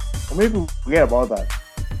don't know, or maybe people forget about that.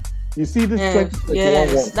 You see this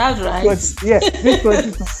 2021 one. That's right. This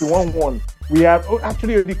 2021 one, we have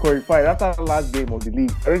actually already qualified. After the last game of the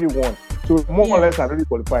league, already won. So more or less already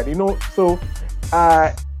qualified. So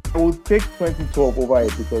I will take 2012 over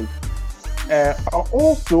it because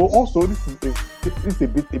also this is a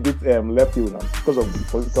bit left field now because of the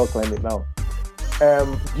political climate now.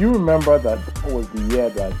 Do you remember that was the year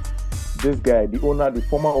that this guy, the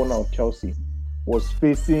former owner of Chelsea, was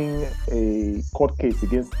facing a court case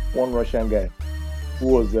against one Russian guy who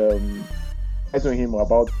was asking him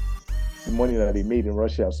about the money that they made in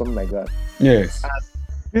Russia or something like that? Yes. And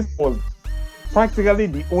this was practically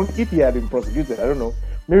the only, if he had been prosecuted, I don't know,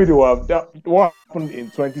 maybe they would have, what happened in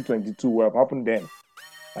 2022 would have happened then.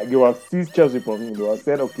 Like they would have seized Chelsea from him. They would have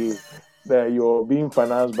said, okay, that you're being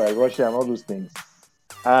financed by Russia and all those things.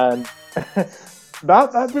 And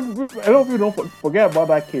that a lot of people don't forget about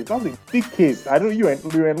that case. That was a big case. I know you were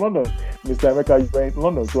in London, Mr. Emeka. You were in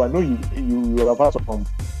London, so I know you have had some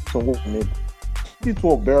work on it.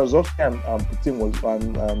 2012, Berezovsky and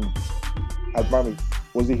Putin and Abramovich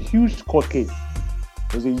was a huge court case.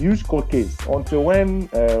 It was a huge court case until when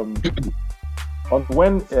the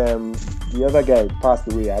other guy passed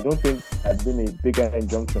away. I don't think there had been a bigger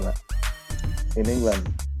injunction in England.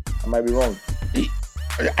 I might be wrong.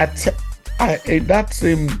 That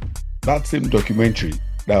same documentary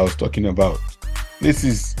that I was talking about. This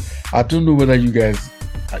is, I don't know whether you guys,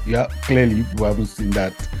 clearly you haven't seen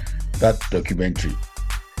that documentary.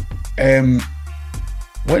 When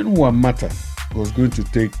Juan Mata was going to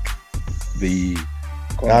take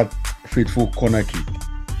that fateful corner kick,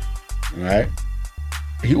 right?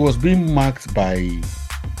 He was being marked by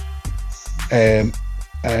David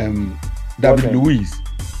Luiz.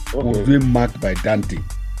 Okay. Was being marked by Dante.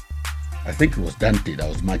 I think it was Dante that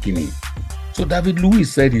was marking him. So David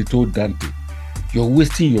Luiz said, he told Dante, "You're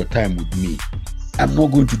wasting your time with me. I'm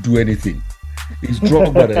not going to do anything. It's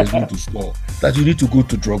Drogba that is going to score. That you need to go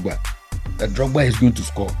to Drogba. That Drogba is going to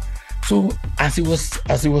score." So as he was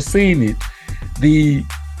saying it, the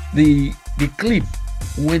clip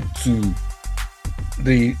went to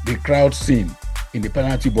the crowd scene in the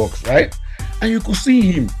penalty box, right? And you could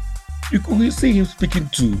see him speaking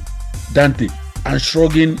to Dante and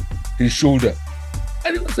shrugging his shoulder.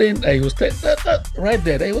 And he was saying that he was that right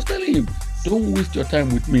there, that he was telling him, "Don't waste your time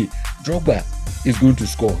with me. Drogba is going to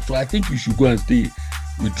score. So I think you should go and stay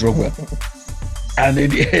with Drogba." And in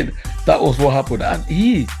the end, that was what happened. And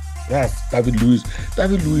that's David Luiz.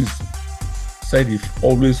 David Luiz said he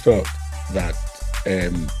always felt that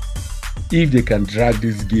if they can drag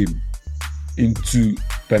this game into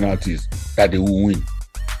penalties, that they will win.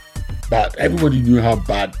 That everybody knew how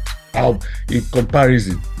in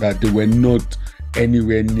comparison, that they were not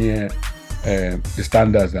anywhere near the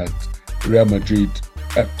standards that Real Madrid,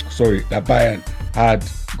 that Bayern had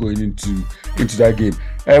going into that game.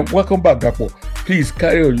 Welcome back, Dapo. Please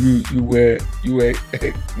carry on. You were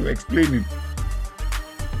explaining.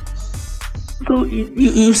 So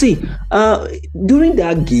you see, during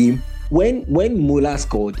that game, when Muller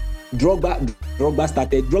scored, Drogba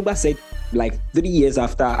started. Drogba said, like 3 years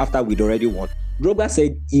after we'd already won, Drogba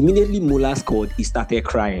said immediately Muller scored, he started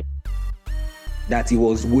crying, that he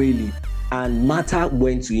was wailing. And Mata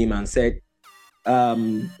went to him and said,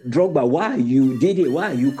 "Drogba, why are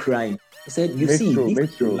you crying?" He said, Maestro,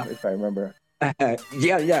 if I remember.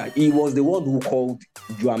 Yeah, he was the one who called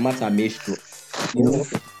Joan Mata Maestro. You know?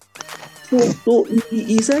 So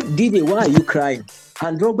he said, "Dide, why are you crying?"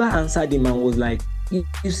 And Drogba answered him and was like,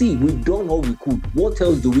 "You see, we've done all we could. What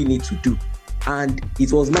else do we need to do?" And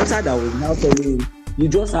it was Mata that was now telling him, "You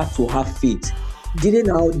just have to have faith." Didn't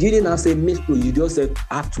now say, "Maestro, you just said,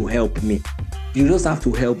 have to help me." You just have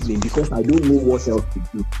to help me because I don't know what else to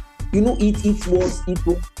do. You know, it was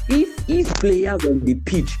if players on the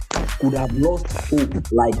pitch could have lost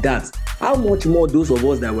hope like that, how much more those of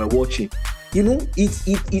us that were watching? You know,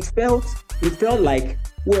 it felt like,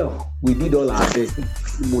 well, we did all our best.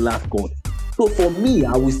 Muller scored. So for me,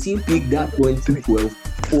 I will still pick that 2012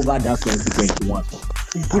 over that 2021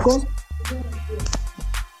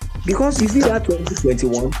 because you see that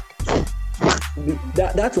 2021,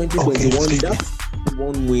 that 2021, that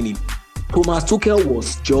one winning. Thomas Tuchel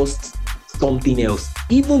was just something else.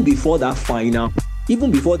 Even before that final,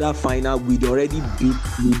 we'd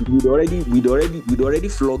already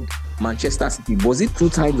flogged Manchester City. Was it 2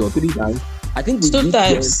 times or 3 times? I think 2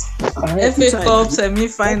 times. FA Cup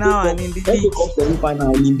semi-final and in the league. FA Cup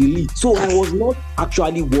semi-final and in the league. So I was not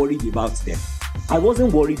actually worried about them. I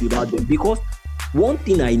wasn't worried about them because one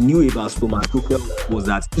thing I knew about Thomas Tuchel was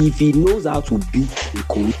that if he knows how to beat a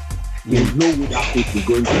coach, there's no way that coach is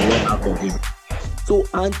going to run out of him. So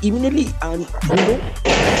and immediately, and you know,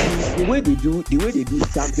 the way they do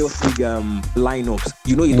Champions League lineups,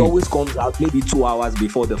 you know, it always comes out maybe 2 hours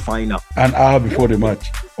before the final. An hour before the match,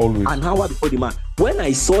 always. An hour before the match. When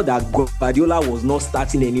I saw that Guardiola was not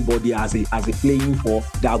starting anybody as a playing 4,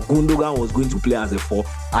 that Gundogan was going to play as a 4,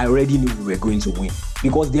 I already knew we were going to win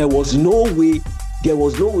because there was no way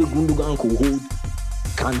Gundogan could hold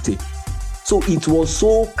Kante. So it was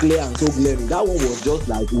so clear and so glaring. That one was just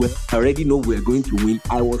like, we already know we're going to win.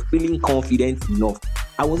 I was feeling confident enough.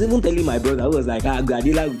 I was even telling my brother, I was like,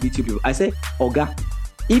 Guardiola will beat you. I said, Oga,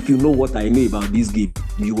 if you know what I know about this game,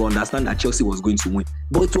 you will understand that Chelsea was going to win.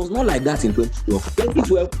 But it was not like that in 2012.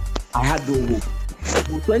 2012, I had no hope.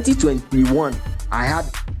 In 2021, I had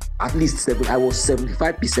at least I was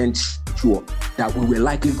 75% sure that we were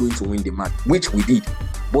likely going to win the match, which we did.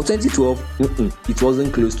 But 2012, it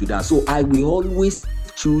wasn't close to that. So I will always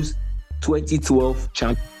choose 2012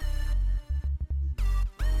 champion.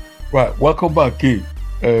 Right, welcome back, Kay.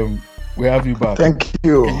 We have you back. Thank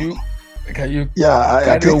you. Can you? Yeah,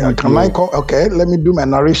 I think. Okay, let me do my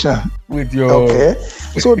narration with your. Okay,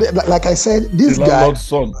 so like I said, this guy,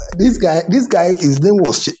 son. This guy, his name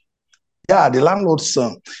was, the landlord's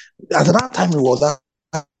son. At that time, he was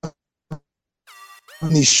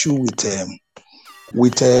an issue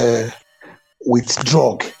with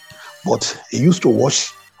drug, but we used to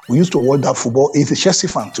watch that football. He's a Chelsea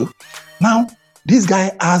fan too. Now this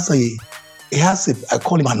guy has I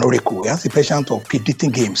call him an oracle. He has a passion of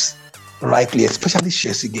predicting games rightly, especially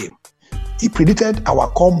Chelsea game. He predicted our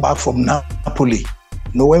comeback from Napoli.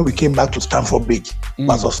 You know, when we came back to Stamford Bridge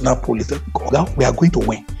versus Napoli, we are going to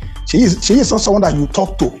win. She is not someone that you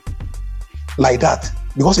talk to like that.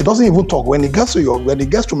 Because he doesn't even talk. When he gets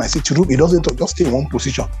to my sitting room, he doesn't talk, just stay in one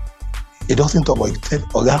position. He doesn't talk, but he said,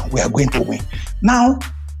 we are going to win. Now,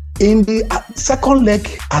 in the second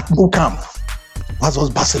leg at Nou Camp versus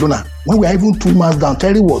Barcelona, when we were even 2 months down,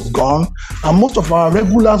 Terry was gone, and most of our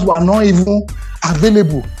regulars were not even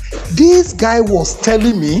available. This guy was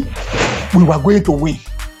telling me we were going to win.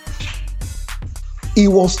 He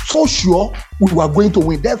was so sure we were going to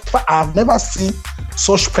win. That's why I've never seen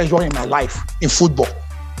such pressure in my life in football.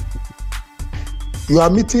 You are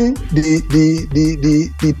meeting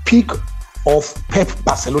the peak of Pep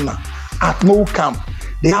Barcelona at Nou Camp.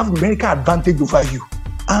 They have numerical advantage over you.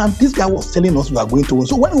 And this guy was telling us we are going to win.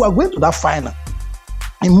 So when we were going to that final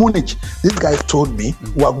in Munich, this guy told me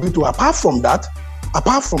we are going to, apart from that,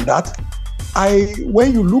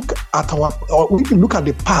 when you look at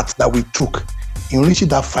the path that we took in reaching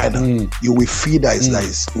that final, you will feel that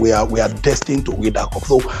we are destined to win that cup.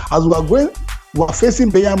 So as we are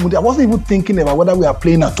facing Bayern Munich, I wasn't even thinking about whether we are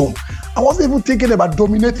playing at home. I wasn't even thinking about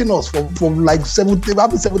dominating us from like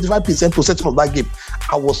 75% possession of that game.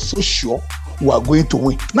 I was so sure we are going to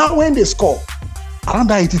win. Now when they score,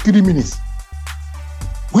 around 83 minutes,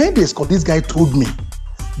 when they scored, this guy told me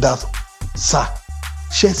that, sir,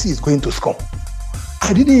 Chelsea is going to score.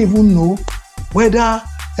 I didn't even know whether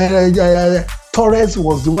Torres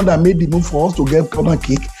was the one that made the move for us to get corner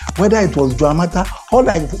kick, whether it was Dramata. All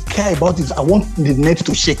I care about is I want the net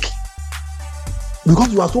to shake.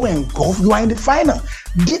 Because you are so engulfed, you are in the final.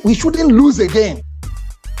 We shouldn't lose again.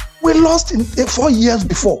 We lost in 4 years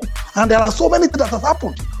before, and there are so many things that have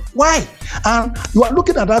happened. Why? And you are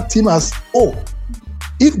looking at that team as,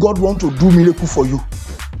 if God wants to do miracle for you,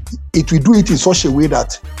 it will do it in such a way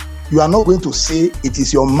that you are not going to say it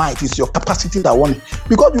is your might, it's your capacity that won it.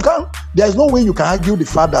 Because there is no way you can argue the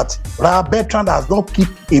fact that Bertrand has not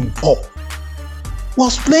kicked a ball.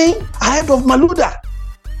 Was playing ahead of Malouda.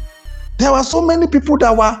 There were so many people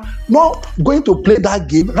that were not going to play that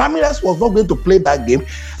game. Ramirez was not going to play that game.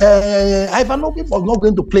 Ivanovic was not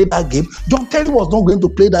going to play that game. John Terry was not going to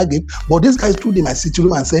play that game. But these guys stood in my sitting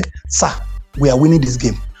room and said, sir, we are winning this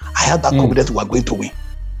game. I had that confidence we are going to win.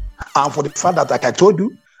 And for the fact that, like I told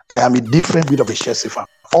you, I am a different bit of a Chelsea fan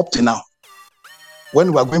up to now. When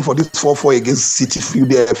we were going for this 4-4 against City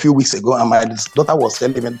a few weeks ago, and my daughter was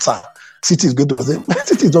telling me, sir, City is going to say,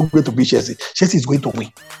 City is not going to beat Chelsea. Chelsea is going to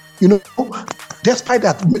win. You know, despite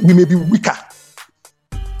that, we may be weaker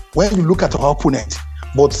when you look at our opponent,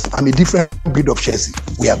 but I'm a different breed of Chelsea.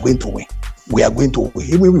 We are going to win. We are going to win.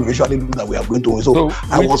 Even we eventually lose that we are going to win. So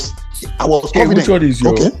I was confident.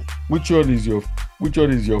 Which one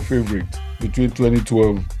is your favorite between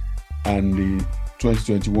 2012 and the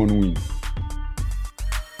 2021 win?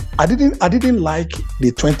 I didn't like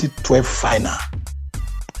the 2012 final.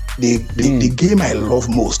 The game I love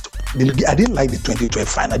most. I didn't like the 2012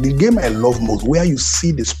 final. The game I love most, where you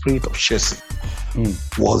see the spirit of Chelsea,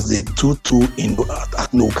 was the 2-2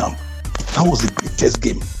 at Nou Camp. That was the greatest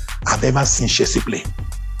game I've ever seen Chelsea play.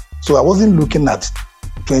 So I wasn't looking at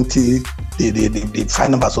the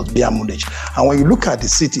final versus Bayern Munich. And when you look at the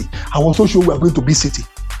City, I was so sure we were going to beat City.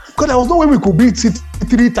 Because there was no way we could beat City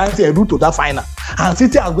 3 times en route to that final. And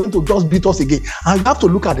City are going to just beat us again. And you have to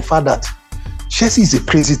look at the fact that Chelsea is a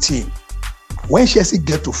crazy team. When Chelsea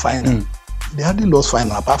get to final, they hardly lost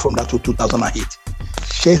final apart from that to 2008.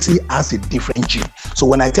 Chelsea has a different gene. So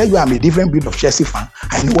when I tell you I'm a different breed of Chelsea fan,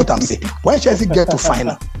 I know what I'm saying. When Chelsea get to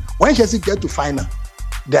final,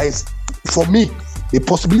 there is, for me, the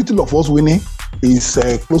possibility of us winning is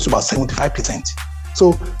close to about 75%.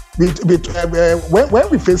 So when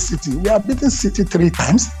we face City, we are beating City 3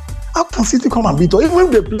 times. How can City come and beat us? Even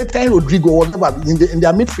if they play Ty Rodrigo or whatever in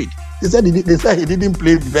their midfield, they said he didn't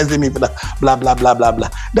play defensive midfielder, blah blah blah blah blah.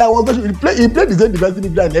 He played the same defensive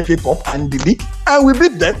midfielder in FA Cup and the league, and we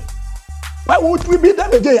beat them. Why would we beat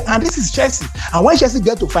them again? And this is Chelsea. And when Chelsea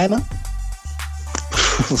get to final,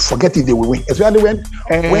 forget it, they will win. Especially when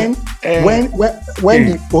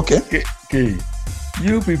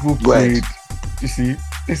you people played. You see,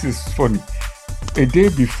 this is funny. A day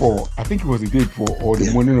before, I think it was the day before, or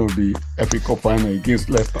the morning of the FA Cup final against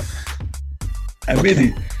Leicester, I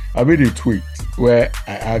made a tweet where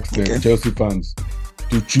I asked the Chelsea fans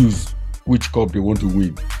to choose which cup they want to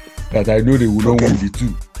win. That I know they will not win the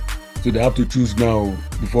 2, so they have to choose now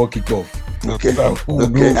before kickoff. Okay.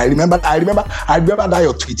 I remember that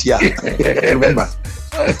your tweet. Yeah, I remember.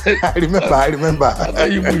 I remember. I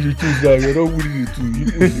thought you should choose now. You're not winning the 2.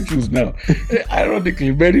 You should choose now.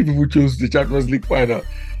 Ironically, many people chose the Champions League final.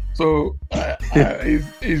 So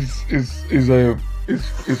it's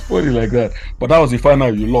funny like that. But that was the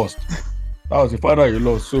final you lost.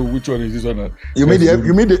 So which one is this one? You made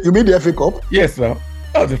the FA Cup? Yes, sir.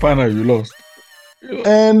 That was the final you lost.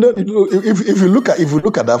 And if you look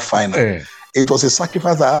at that final, it was a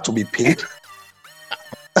sacrifice that had to be paid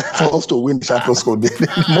for us to win the Champions League.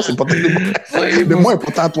 The most important, the more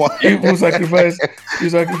important one. You sacrifice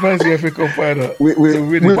the FA Cup final. We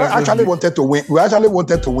actually wanted to win. We actually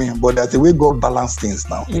wanted to win, but that's the way God balanced things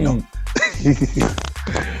now. You know.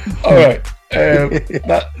 All right.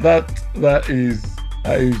 That is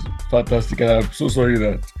fantastic. And I'm so sorry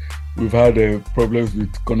that we've had problems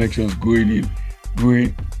with connections going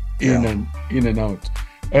in and out.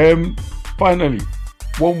 Finally,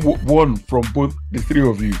 one from both the three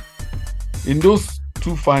of you. In those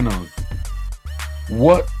 2 finals,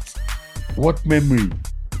 what memory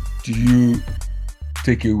do you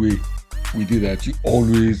take away with you that you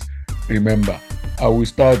always remember? I will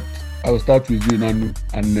start with you, Nanu,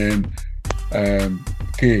 and then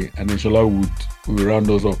Kay, and then Sola will round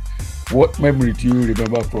us up. What memory do you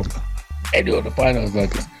remember from any of the finals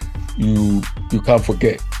that you can't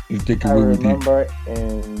forget? You take away with you. I remember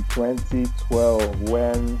in 2012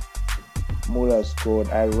 when Muller scored,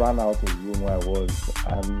 I ran out of the room where I was,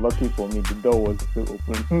 and lucky for me, the door was still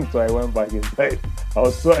open. So I went back inside. I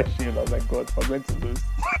was so ashamed. I was like, God, I'm going to lose.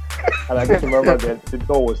 And I just remember that the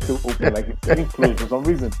door was still open, like it's getting closed for some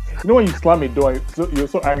reason. You know when you slam a door, you're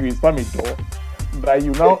so angry, you slam a door, that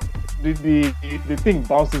you now, the thing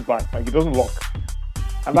bounces back, like it doesn't lock.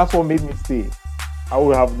 And that's what made me stay. I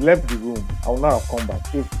would have left the room. I would not have come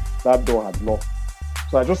back if that door had locked.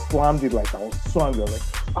 So I just slammed it like I was so angry. Like,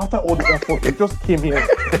 after all the effort, they just came here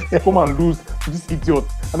to come and lose to this idiot.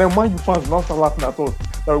 And then Man U fans now start laughing at us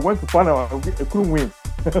that we went to final and I couldn't win.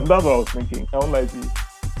 That's what I was thinking. I don't like it.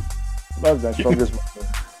 That's the strongest moment.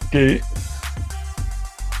 Okay.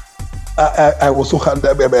 I also had,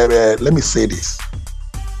 let me say this.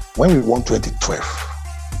 When we won 2012,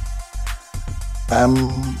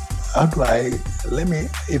 how do I,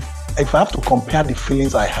 if I have to compare the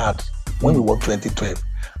feelings I had when we won 2012,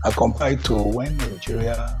 I compare it to when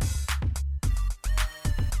Nigeria.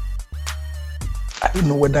 I don't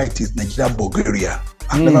know whether it is Nigeria, Bulgaria.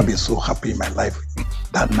 I've never been so happy in my life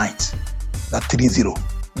that night, that 3-0.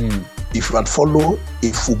 If you had followed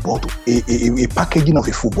a football, a packaging of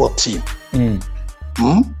a football team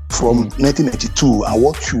from 1992 and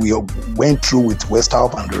what we went through with West Ham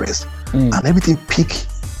and the rest, and everything peaked,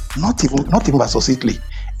 not even versus Italy,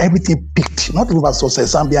 everything peaked, not even versus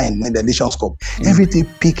Zambia in the Nations Cup, everything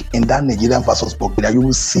peaked in that Nigerian versus Bulgaria. You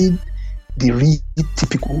will see the real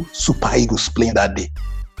typical Super Eagles playing that day.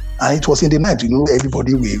 And it was in the night,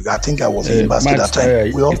 everybody, I think I was in university that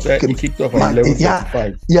time. We all kicked off at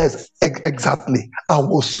 11:45. Yes, exactly. I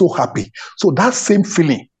was so happy. So that same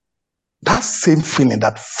feeling that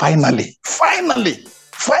finally,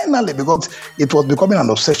 because it was becoming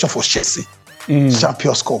an obsession for Chelsea,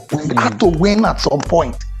 Champions Cup. We had to win at some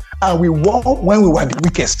point, and we won when we were the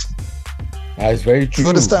weakest. That's very true. You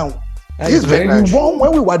understand? We won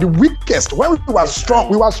when we were the weakest, when we were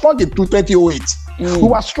strong. We were strong in 2008. We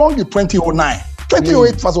were strong in 2009.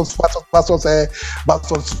 2008 versus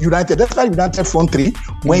United. That's why United front three.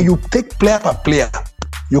 When you take player per player,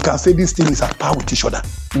 you can say this team is at par with each other.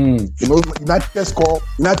 United score.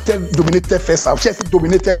 United dominated first half. Chelsea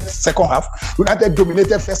dominated second half. United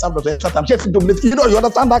dominated first half of the extra time. Chelsea dominated. You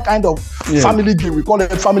understand that kind of family game. We call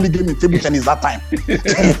it family game in table tennis that time.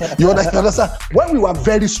 You understand? When we were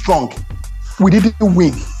very strong, we didn't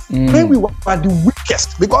win. When we were the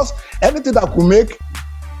weakest, because anything that could make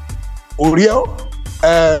Oriel,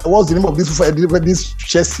 what's the name of this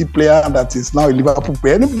Chelsea player that is now a Liverpool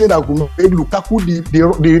player? Anything that could make Lukaku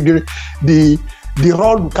the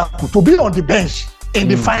raw Lukaku to be on the bench in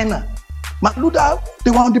the final. Maluda,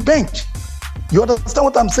 they were on the bench. You understand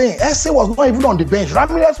what I'm saying? Esse was not even on the bench.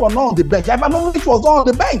 Ramirez was not on the bench. Ivanovic was not on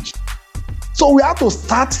the bench. So we had to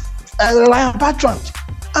start Ryan Bertrand.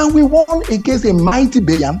 And we won against a mighty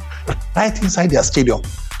Bayern right inside their stadium.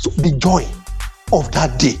 So the joy of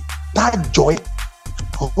that day, that joy,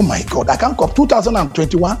 oh my God, I can't come.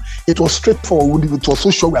 2021, it was straightforward. It was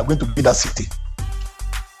so sure we are going to beat that city.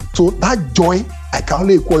 So that joy, I can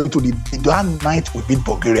only equal to that night we beat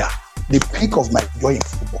Bulgaria. The peak of my joy in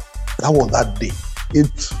football. That was that day.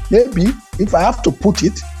 It maybe, if I have to put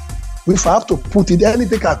it,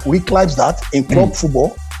 anything that reclines that in club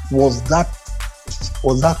football was that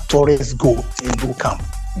Torres goal in Nou Camp.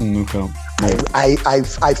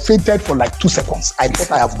 I fainted for like 2 seconds. I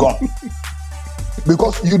thought I have gone.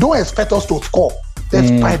 Because you don't expect us to score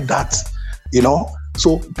despite that,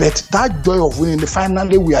 So, but that joy of winning,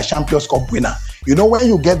 finally we are Champions Cup winner. When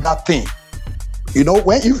you get that thing,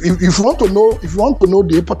 when if you want to know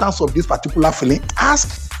the importance of this particular feeling,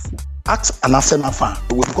 ask an Arsenal fan,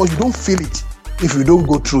 because you don't feel it if you don't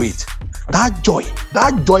go through it. That joy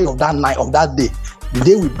of that night, of that day, the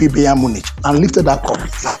day we beat Bayern Munich and lifted that cup,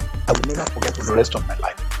 I will never forget for the rest of my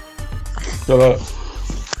life.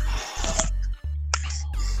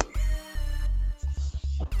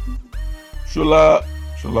 Shola.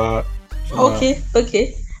 Okay.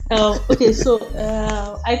 So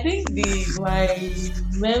I think my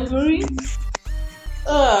memory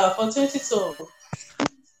for 2012.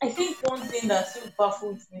 I think one thing that still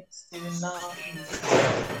baffles me still now is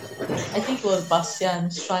I think it was Bastian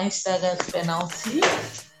Schweinsteiger's penalty.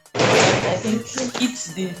 I think it's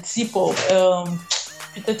the tip of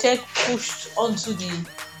Peter Cech pushed onto the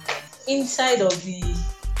inside of the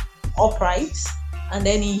upright, and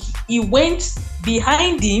then he went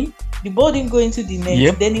behind him. The ball didn't go into the net.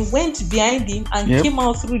 Yep. Then he went behind him and came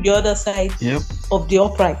out through the other side of the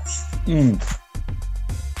upright.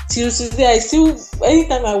 Seriously, I still,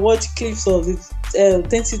 anytime I watch clips of the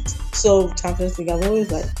 2012 Champions League, I'm always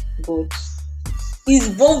like, God, his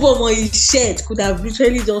bomb on his shirt could have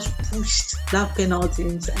literally just pushed that penalty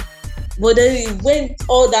inside. But then he went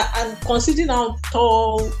all that, and considering how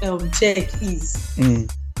tall Cech is,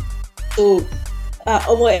 so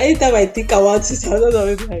anytime I think about it, I'm not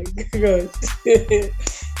always like, God,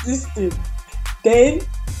 this thing. Then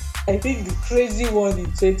I think the crazy one in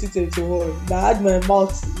 2021 that had my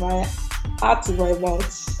heart in my mouth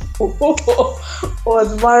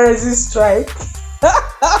was Mahrez's strike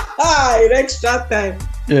in extra time.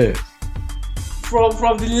 Yeah.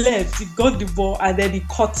 From the left, he got the ball and then he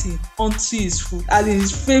caught it onto his foot, and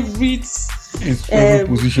his favorite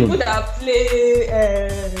position. People that play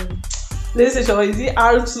PlayStation, is it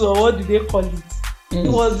R2 or what do they call it? He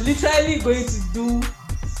was literally going to do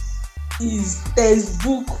his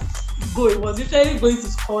textbook goal. He was literally going to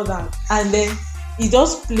score that, and then he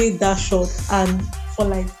just played that shot, and for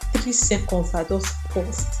like 3 seconds I just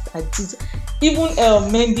paused. I did. Even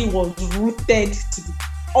Mendy was rooted to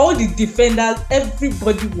all the defenders,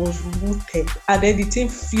 everybody was rooted, and then the team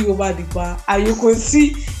flew over the bar, and you could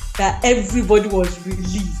see that everybody was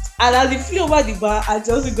relieved. And as they flew over the bar, I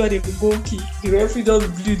just got a goal kick. The referee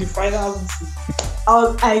just blew the final whistle.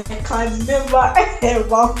 I can never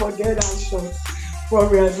ever forget that shot from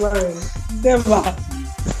Real Madrid. Never.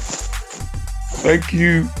 Thank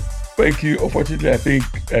you. Unfortunately, I think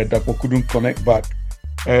Dapo couldn't connect back.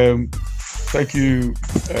 Thank you,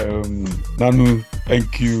 Nanu.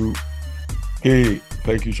 Thank you. Hey,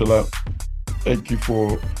 thank you, Sola. Thank you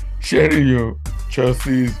for sharing your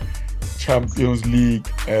Chelsea's Champions League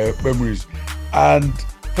memories. And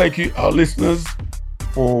thank you, our listeners,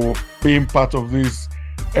 for being part of this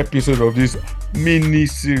episode of this mini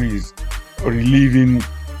series,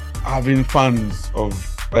 having fans of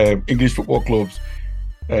English football clubs,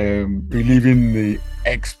 reliving the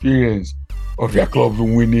experience of their clubs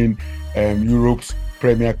winning Europe's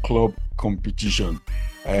Premier Club competition.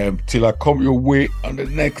 Till I come your way on the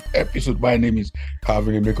next episode, my name is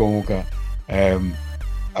Calvin Emekonwoka.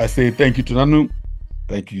 I say thank you to Nanu,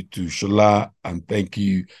 thank you to Sola, and thank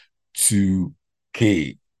you to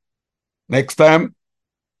K. Next time,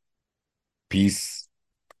 peace.